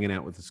and hanging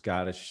out with the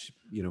Scottish,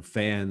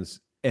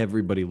 fans,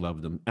 everybody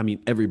loved them. I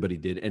mean, everybody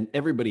did. And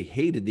everybody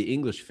hated the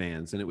English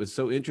fans. And it was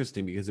so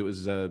interesting because it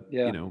was,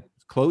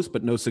 close,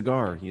 but no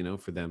cigar,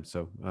 for them.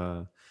 So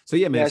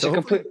yeah, man. It's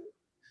so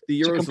the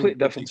Euros complete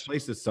will difference. take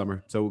place this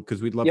summer. So,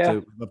 because we'd love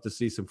to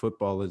see some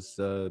football.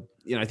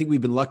 I think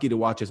we've been lucky to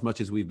watch as much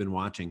as we've been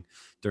watching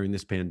during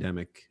this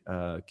pandemic,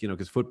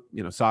 because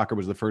soccer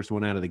was the first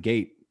one out of the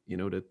gate,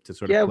 to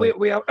sort of play.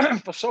 we are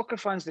for soccer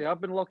fans, they have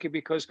been lucky,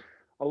 because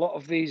a lot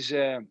of these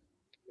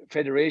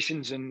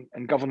federations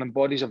and governing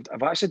bodies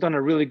have actually done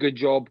a really good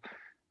job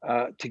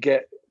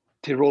to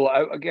roll it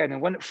out again.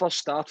 And when it first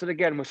started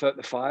again without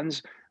the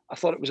fans, I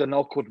thought it was an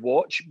awkward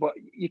watch, but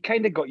you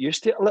kind of got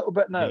used to it a little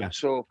bit now. Yeah.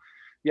 So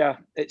yeah,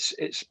 it's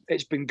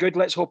been good.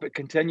 Let's hope it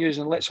continues,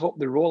 and let's hope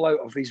the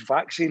rollout of these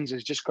vaccines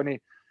is just going to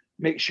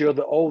make sure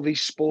that all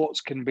these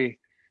sports can be,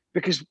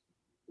 because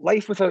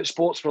life without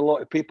sports for a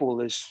lot of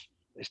people is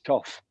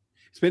tough.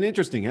 It's been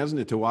interesting, hasn't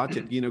it, to watch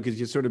it, because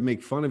you sort of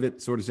make fun of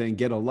it, sort of saying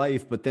get a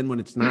life, but then when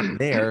it's not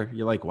there,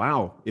 you're like,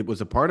 wow, it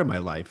was a part of my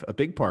life, a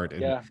big part.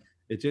 And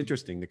it's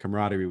interesting, the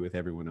camaraderie with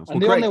everyone else.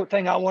 And the only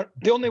thing I want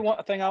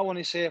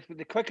to say, if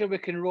the quicker we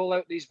can roll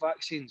out these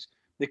vaccines,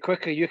 the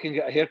quicker you can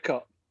get a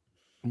haircut.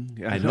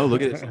 I know,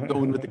 look at this. I'm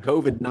going with the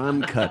COVID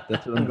non-cut.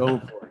 That's what I'm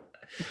going for.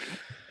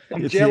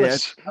 I'm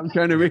jealous. I'm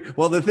trying to.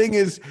 Well, the thing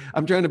is,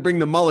 I'm trying to bring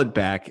the mullet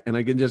back, and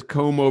I can just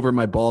comb over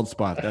my bald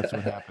spot. That's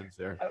what happens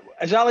there.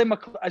 As Ali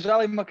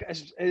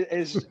McCoy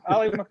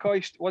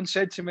once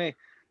said to me,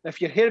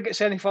 "If your hair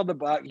gets any further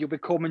back, you'll be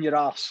combing your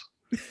ass."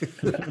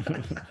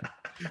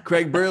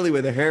 Craig Burley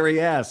with a hairy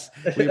ass.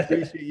 We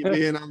appreciate you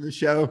being on the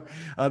show.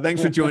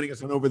 Thanks for joining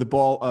us on Over the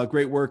Ball.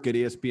 Great work at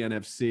ESPN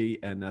FC,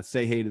 and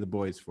say hey to the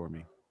boys for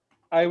me.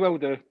 I will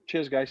do.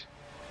 Cheers, guys.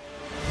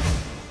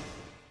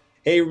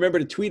 Hey, remember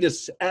to tweet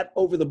us at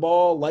Over the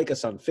Ball, like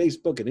us on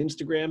Facebook and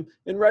Instagram,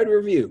 and write a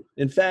review.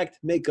 In fact,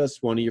 make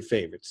us one of your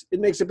favorites. It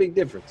makes a big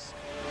difference.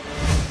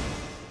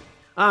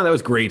 That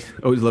was great.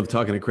 Always love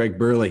talking to Craig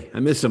Burley. I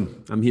miss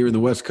him. I'm here in the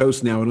West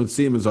Coast now. I don't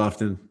see him as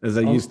often as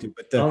I used to.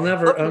 But I'll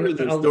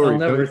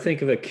never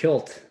think of a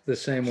kilt the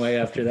same way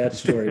after that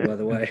story. By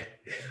the way,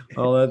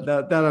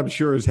 that I'm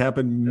sure has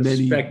happened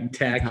many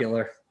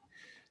spectacular. Times.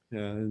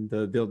 Yeah, and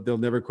they'll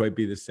never quite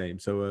be the same.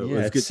 So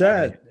it's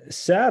sad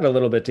a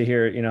little bit to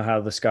hear,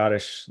 how the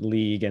Scottish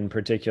League in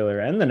particular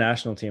and the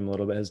national team a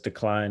little bit has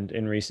declined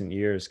in recent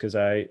years. Because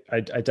I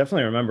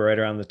definitely remember right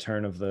around the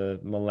turn of the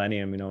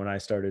millennium, when I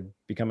started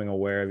becoming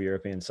aware of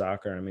European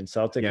soccer. I mean,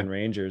 Celtic and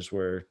Rangers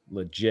were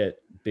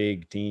legit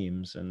big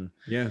teams, and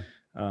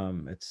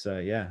it's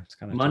kind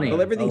of money.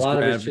 Well, everything's a lot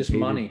of it's just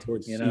money,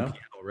 towards CPL,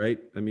 right?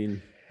 I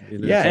mean.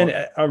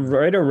 And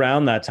right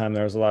around that time,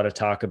 there was a lot of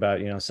talk about,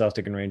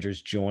 Celtic and Rangers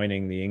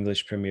joining the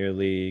English Premier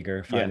League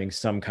or finding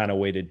some kind of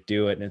way to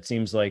do it. And it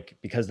seems like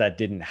because that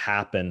didn't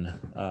happen,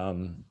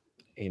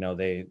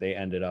 they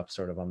ended up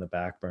sort of on the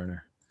back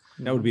burner.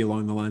 That would be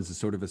along the lines of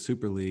sort of a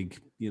super league,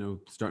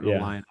 starting to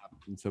line up.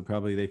 And so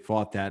probably they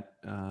fought that,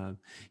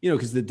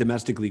 because the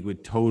domestic league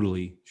would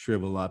totally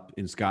shrivel up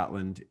in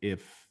Scotland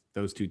if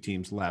those two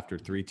teams left, or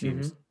three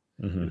teams.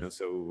 Mm-hmm.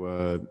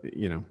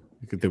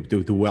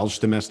 The Welsh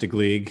domestic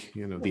league,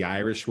 the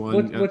Irish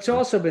one. What's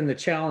also been the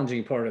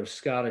challenging part of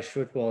Scottish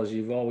football is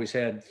you've always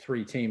had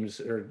three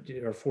teams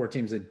or four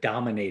teams that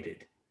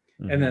dominated.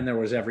 And then there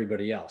was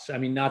everybody else. I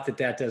mean, not that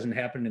that doesn't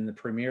happen in the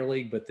Premier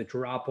League, but the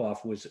drop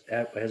off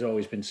has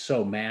always been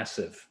so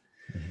massive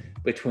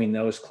between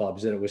those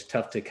clubs that it was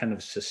tough to kind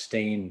of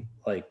sustain,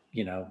 like,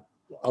 you know,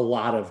 a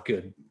lot of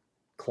good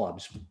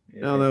clubs.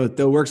 No,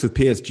 that works with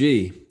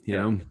PSG, you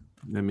know.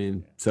 I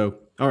mean, so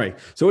all right.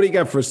 So what do you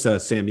got for us,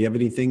 Sam? Do you have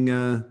anything?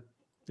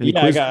 Any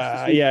quiz?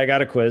 I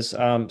got a quiz.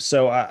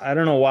 So I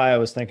don't know why I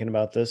was thinking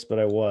about this, but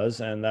I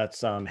was, and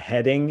that's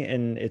heading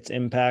and its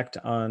impact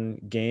on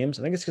games.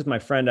 I think it's because my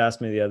friend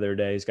asked me the other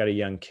day. He's got a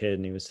young kid,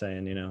 and he was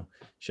saying, you know,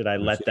 should I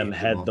let them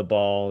head the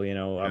ball, you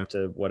know, up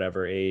to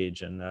whatever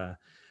age? And I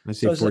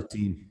say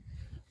 14.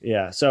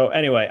 Yeah. So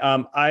anyway,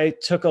 I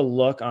took a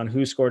look on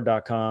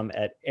whoscored.com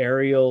at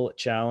aerial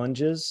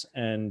challenges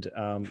and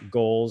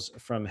goals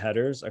from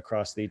headers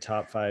across the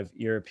top 5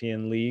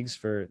 European leagues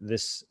for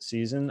this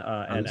season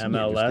and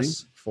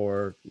MLS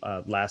for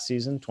last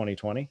season,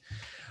 2020.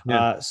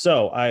 Yeah.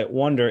 So I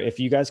wonder if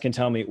you guys can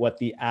tell me what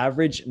the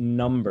average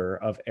number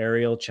of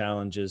aerial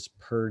challenges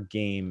per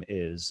game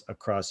is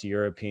across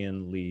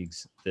European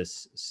leagues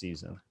this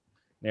season.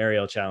 An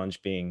aerial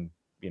challenge being,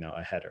 you know,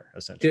 a header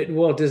essentially.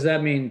 Well, does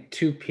that mean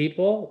 2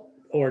 people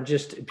or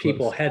just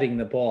people heading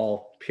the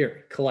ball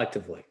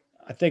collectively?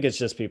 I think it's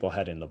just people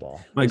heading the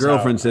ball. My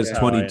girlfriend says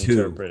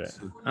 22.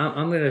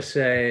 I'm going to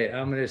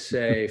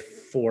say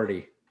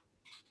 40.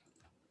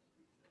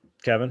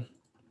 Kevin,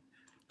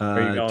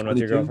 are you going 22? With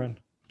your girlfriend?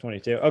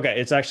 22.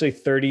 Okay, it's actually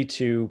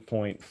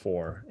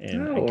 32.4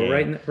 in a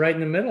game. right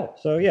in the middle.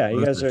 So yeah,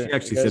 you guys are. She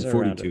actually said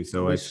 42,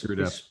 so I screwed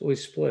up. We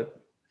split.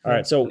 All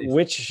right. So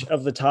which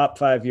of the top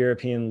 5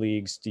 European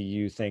leagues do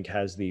you think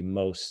has the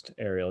most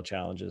aerial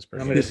challenges per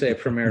game? I'm going to say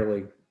Premier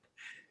League.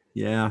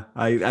 Yeah,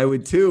 I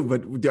would too.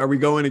 But are we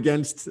going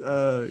against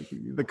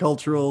the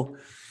cultural?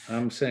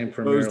 I'm saying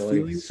Premier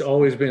League. It's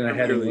always been a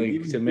header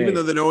league to me. Even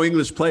though there are no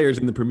English players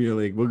in the Premier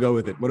League, we'll go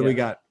with it. What do we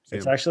got, Sam?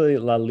 It's actually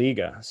La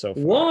Liga so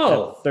far.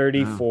 Whoa.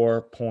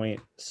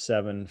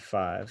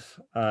 34.75.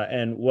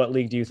 And what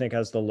league do you think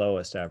has the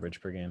lowest average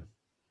per game?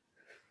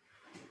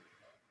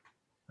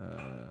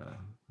 I'm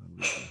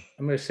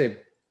going to say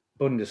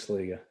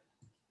Bundesliga.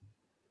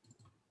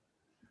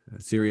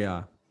 Serie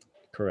A.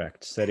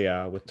 Correct. Serie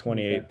A with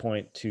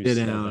 28.27.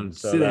 Sit down.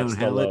 So that's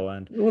the low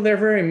end. Well, they're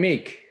very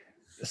meek.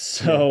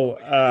 So,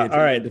 all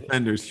right.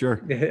 Defenders,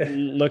 sure.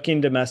 Looking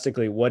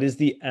domestically, what is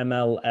the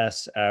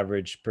MLS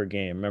average per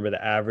game? Remember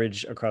the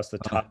average across the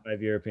top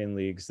 5 European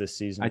leagues this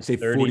season? I'd say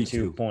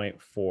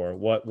 32.4.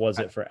 What was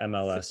it for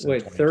MLS?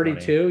 Wait,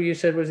 32 you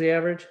said was the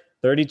average?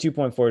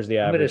 32.4 is the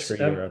average for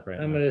Europe right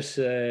now. I'm going to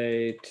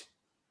say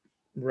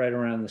right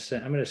around the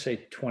same. I'm going to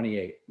say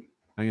 28.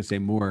 I'm going to say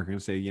more. I'm going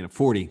to say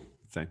 40.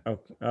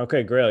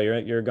 Okay, Grail,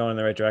 you're going in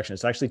the right direction.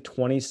 It's actually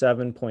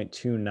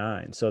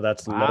 27.29, so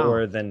that's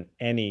lower than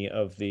any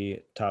of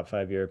the top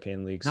 5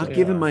 European leagues. Not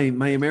giving my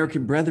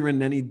American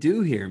brethren any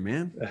due here,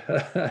 man.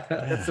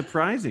 That's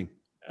surprising.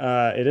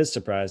 It is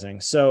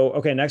surprising. So,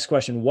 okay, next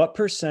question: what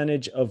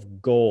percentage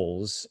of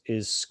goals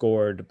is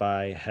scored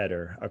by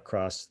header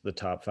across the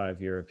top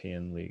 5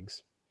 European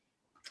leagues?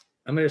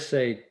 I'm going to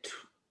say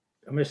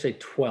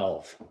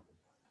 12.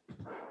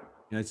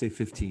 Yeah, I'd say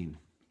 15.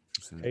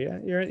 Yeah,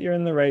 you're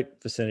in the right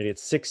vicinity.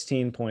 It's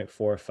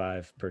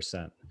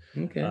 16.45%.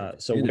 Okay.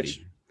 So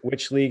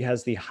which league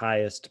has the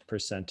highest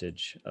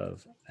percentage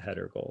of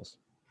header goals?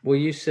 Well,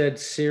 you said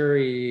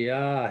Serie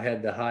A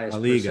had the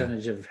highest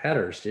percentage of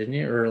headers, didn't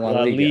you? Or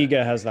La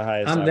Liga has the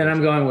highest. Then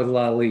I'm going with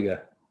La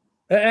Liga.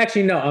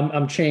 Actually, no,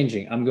 I'm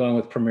changing. I'm going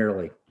with Premier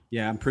League.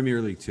 Yeah, I'm Premier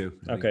League too.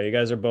 Okay, you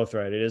guys are both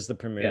right. It is the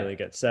Premier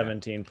League at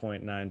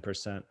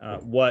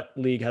 17.9%. What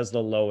league has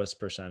the lowest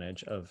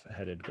percentage of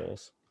headed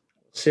goals?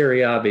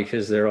 Serie A,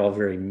 because they're all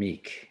very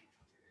meek.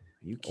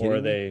 Are you kidding? Or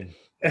they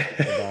put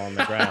the ball on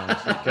the ground.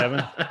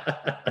 Kevin?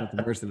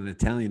 Nothing worse than an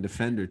Italian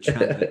defender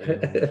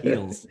chopping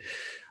heels.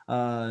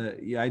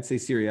 Yeah, I'd say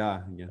Serie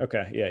A. Yeah.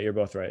 Okay, yeah, you're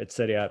both right. It's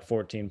Serie A at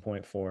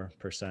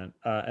 14.4%.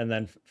 And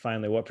then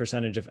finally, what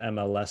percentage of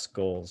MLS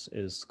goals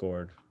is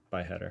scored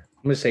by header?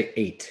 I'm going to say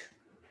 8.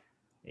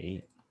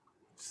 8.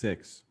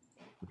 6.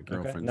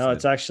 Okay. No,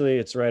 it's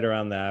right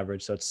around the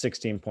average. So it's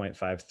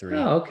 16.53%.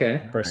 Oh,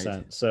 okay.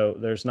 Right. So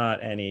there's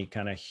not any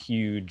kind of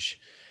huge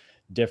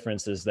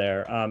differences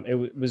there.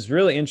 It was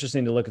really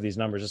interesting to look at these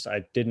numbers.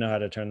 I didn't know how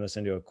to turn this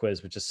into a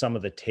quiz, but just some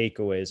of the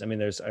takeaways. I mean,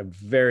 there's a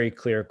very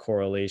clear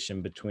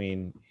correlation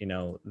between,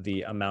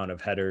 the amount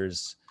of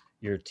headers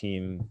your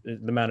team,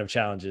 the amount of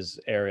challenges,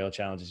 aerial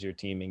challenges your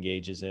team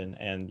engages in,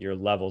 and your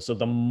level. So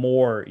the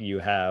more you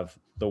have,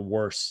 the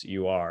worse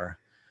you are.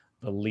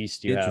 The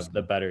least you have,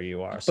 the better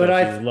you are. So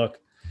if you look,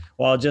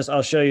 well,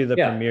 I'll show you the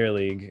Premier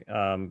League.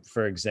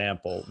 For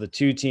example, the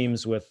 2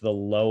 teams with the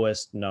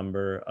lowest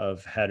number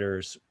of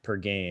headers per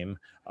game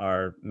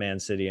are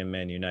Man City and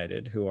Man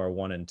United, who are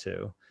 1 and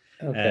 2.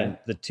 Okay. And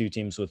the 2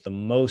 teams with the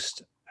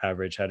most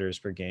average headers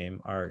per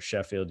game are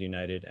Sheffield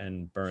United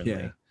and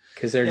Burnley.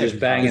 Because they're just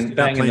banging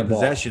the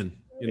ball. Possession.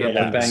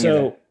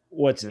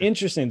 What's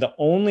interesting, the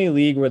only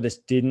league where this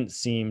didn't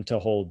seem to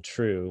hold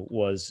true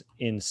was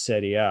in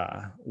Serie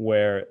A,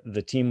 where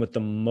the team with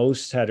the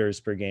most headers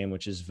per game,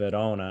 which is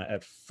Verona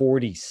at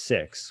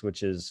 46,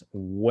 which is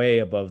way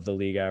above the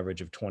league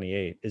average of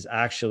 28, is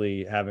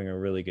actually having a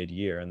really good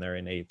year, and they're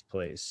in 8th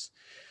place.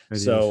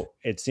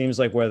 It seems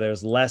like where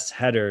there's less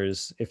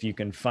headers, if you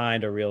can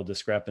find a real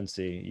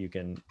discrepancy, you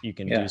can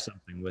do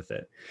something with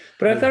it.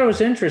 But I thought it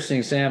was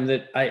interesting, Sam,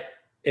 that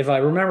if I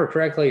remember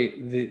correctly,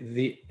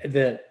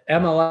 the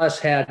MLS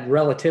had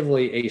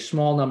relatively a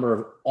small number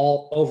of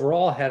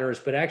overall headers,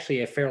 but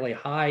actually a fairly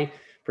high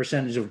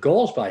percentage of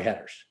goals by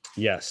headers.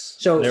 Yes.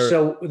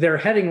 So they're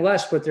heading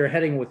less, but they're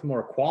heading with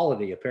more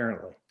quality,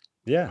 apparently.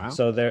 Yeah. Wow.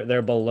 So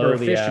they're below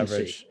the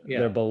average. Yeah.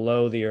 They're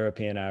below the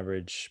European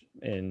average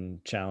in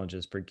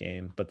challenges per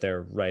game, but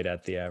they're right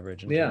at the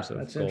average in terms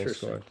of goals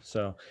scored.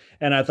 So,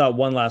 and I thought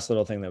one last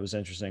little thing that was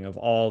interesting, of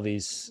all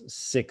these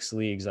 6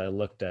 leagues I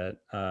looked at,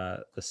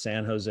 the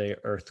San Jose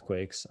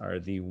Earthquakes are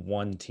the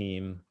one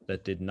team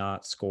that did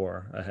not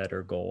score a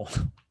header goal.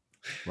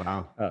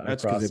 Wow.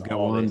 That's because they've got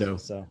Wando.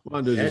 So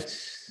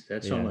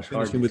that's almost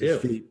hard to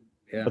do.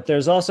 Yeah. But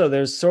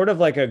there's sort of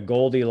like a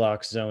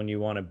Goldilocks zone you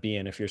want to be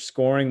in. If you're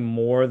scoring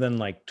more than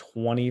like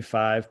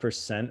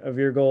 25% of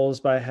your goals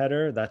by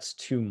header, that's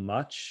too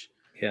much.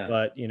 Yeah.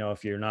 But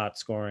if you're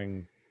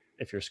scoring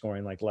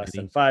like less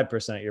than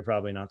 5%, you're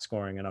probably not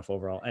scoring enough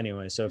overall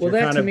anyway. So if you're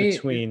kind of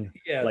between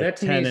like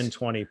 10 and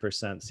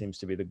 20% seems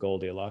to be the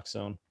Goldilocks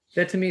zone.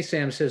 That to me,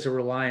 Sam, says a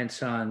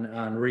reliance on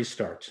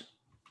restarts.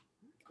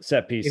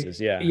 Set pieces,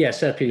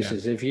 set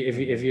pieces. Yeah.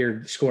 If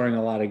you're scoring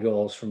a lot of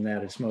goals from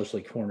that, it's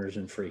mostly corners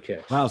and free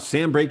kicks. Wow,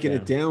 Sam breaking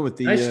it down with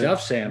the nice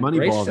stuff, Sam. Money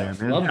Great ball stuff.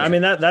 there, man. I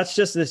mean that's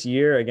just this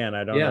year. Again,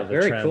 I don't know the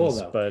very trends, cool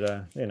though.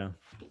 But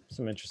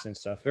some interesting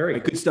stuff. Very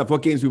good stuff.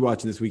 What games we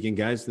watching this weekend,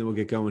 guys? Then we'll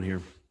get going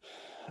here.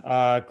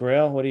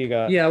 Grail, what do you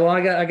got? Yeah, well,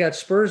 I got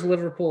Spurs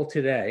Liverpool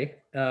today,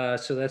 so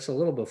that's a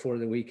little before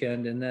the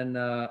weekend, and then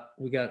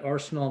we got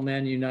Arsenal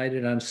Man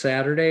United on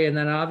Saturday, and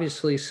then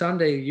obviously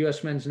Sunday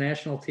U.S. men's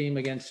national team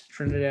against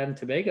Trinidad and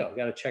Tobago.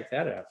 Got to check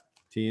that out.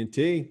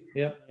 TNT.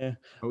 Yeah.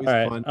 Always all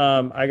right.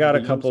 Fun. I got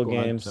a couple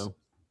games. So.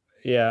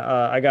 Yeah,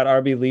 I got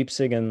RB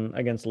Leipzig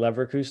against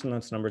Leverkusen.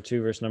 That's number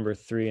 2 versus number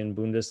 3 in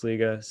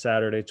Bundesliga.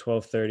 Saturday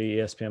 12:30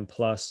 ESPN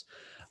Plus.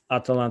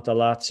 Atalanta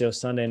Lazio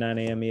Sunday 9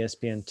 a.m.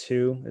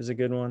 ESPN2 is a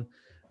good one,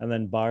 and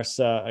then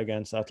Barca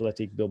against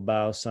Athletic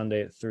Bilbao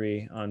Sunday at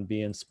 3 on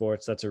beIN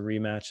Sports. That's a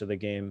rematch of the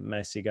game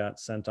Messi got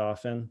sent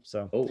off in,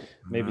 so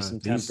maybe some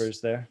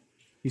tempers there.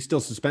 He's still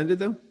suspended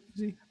though.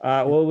 Is he?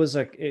 Well, it was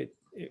like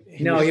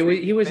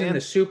he was in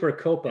the Super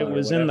Copa. It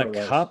was in the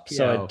cup,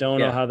 so I don't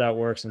know how that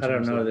works. I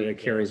don't know that it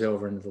carries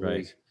over into the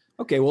league.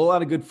 Okay, well, a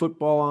lot of good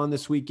football on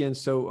this weekend,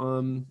 so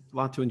a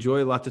lot to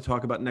enjoy, a lot to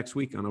talk about next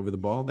week on Over the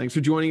Ball. Thanks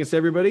for joining us,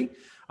 everybody,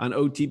 on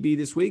OTB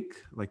this week.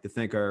 I'd like to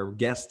thank our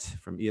guest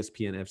from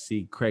ESPN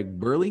FC, Craig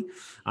Burley.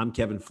 I'm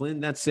Kevin Flynn.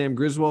 That's Sam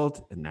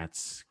Griswold, and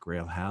that's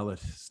Grail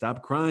Hallett.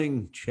 Stop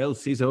crying.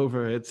 Chelsea's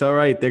over. It's all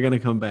right. They're going to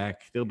come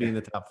back. They'll be in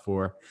the top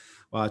 4.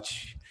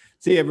 Watch.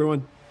 See you,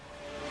 everyone.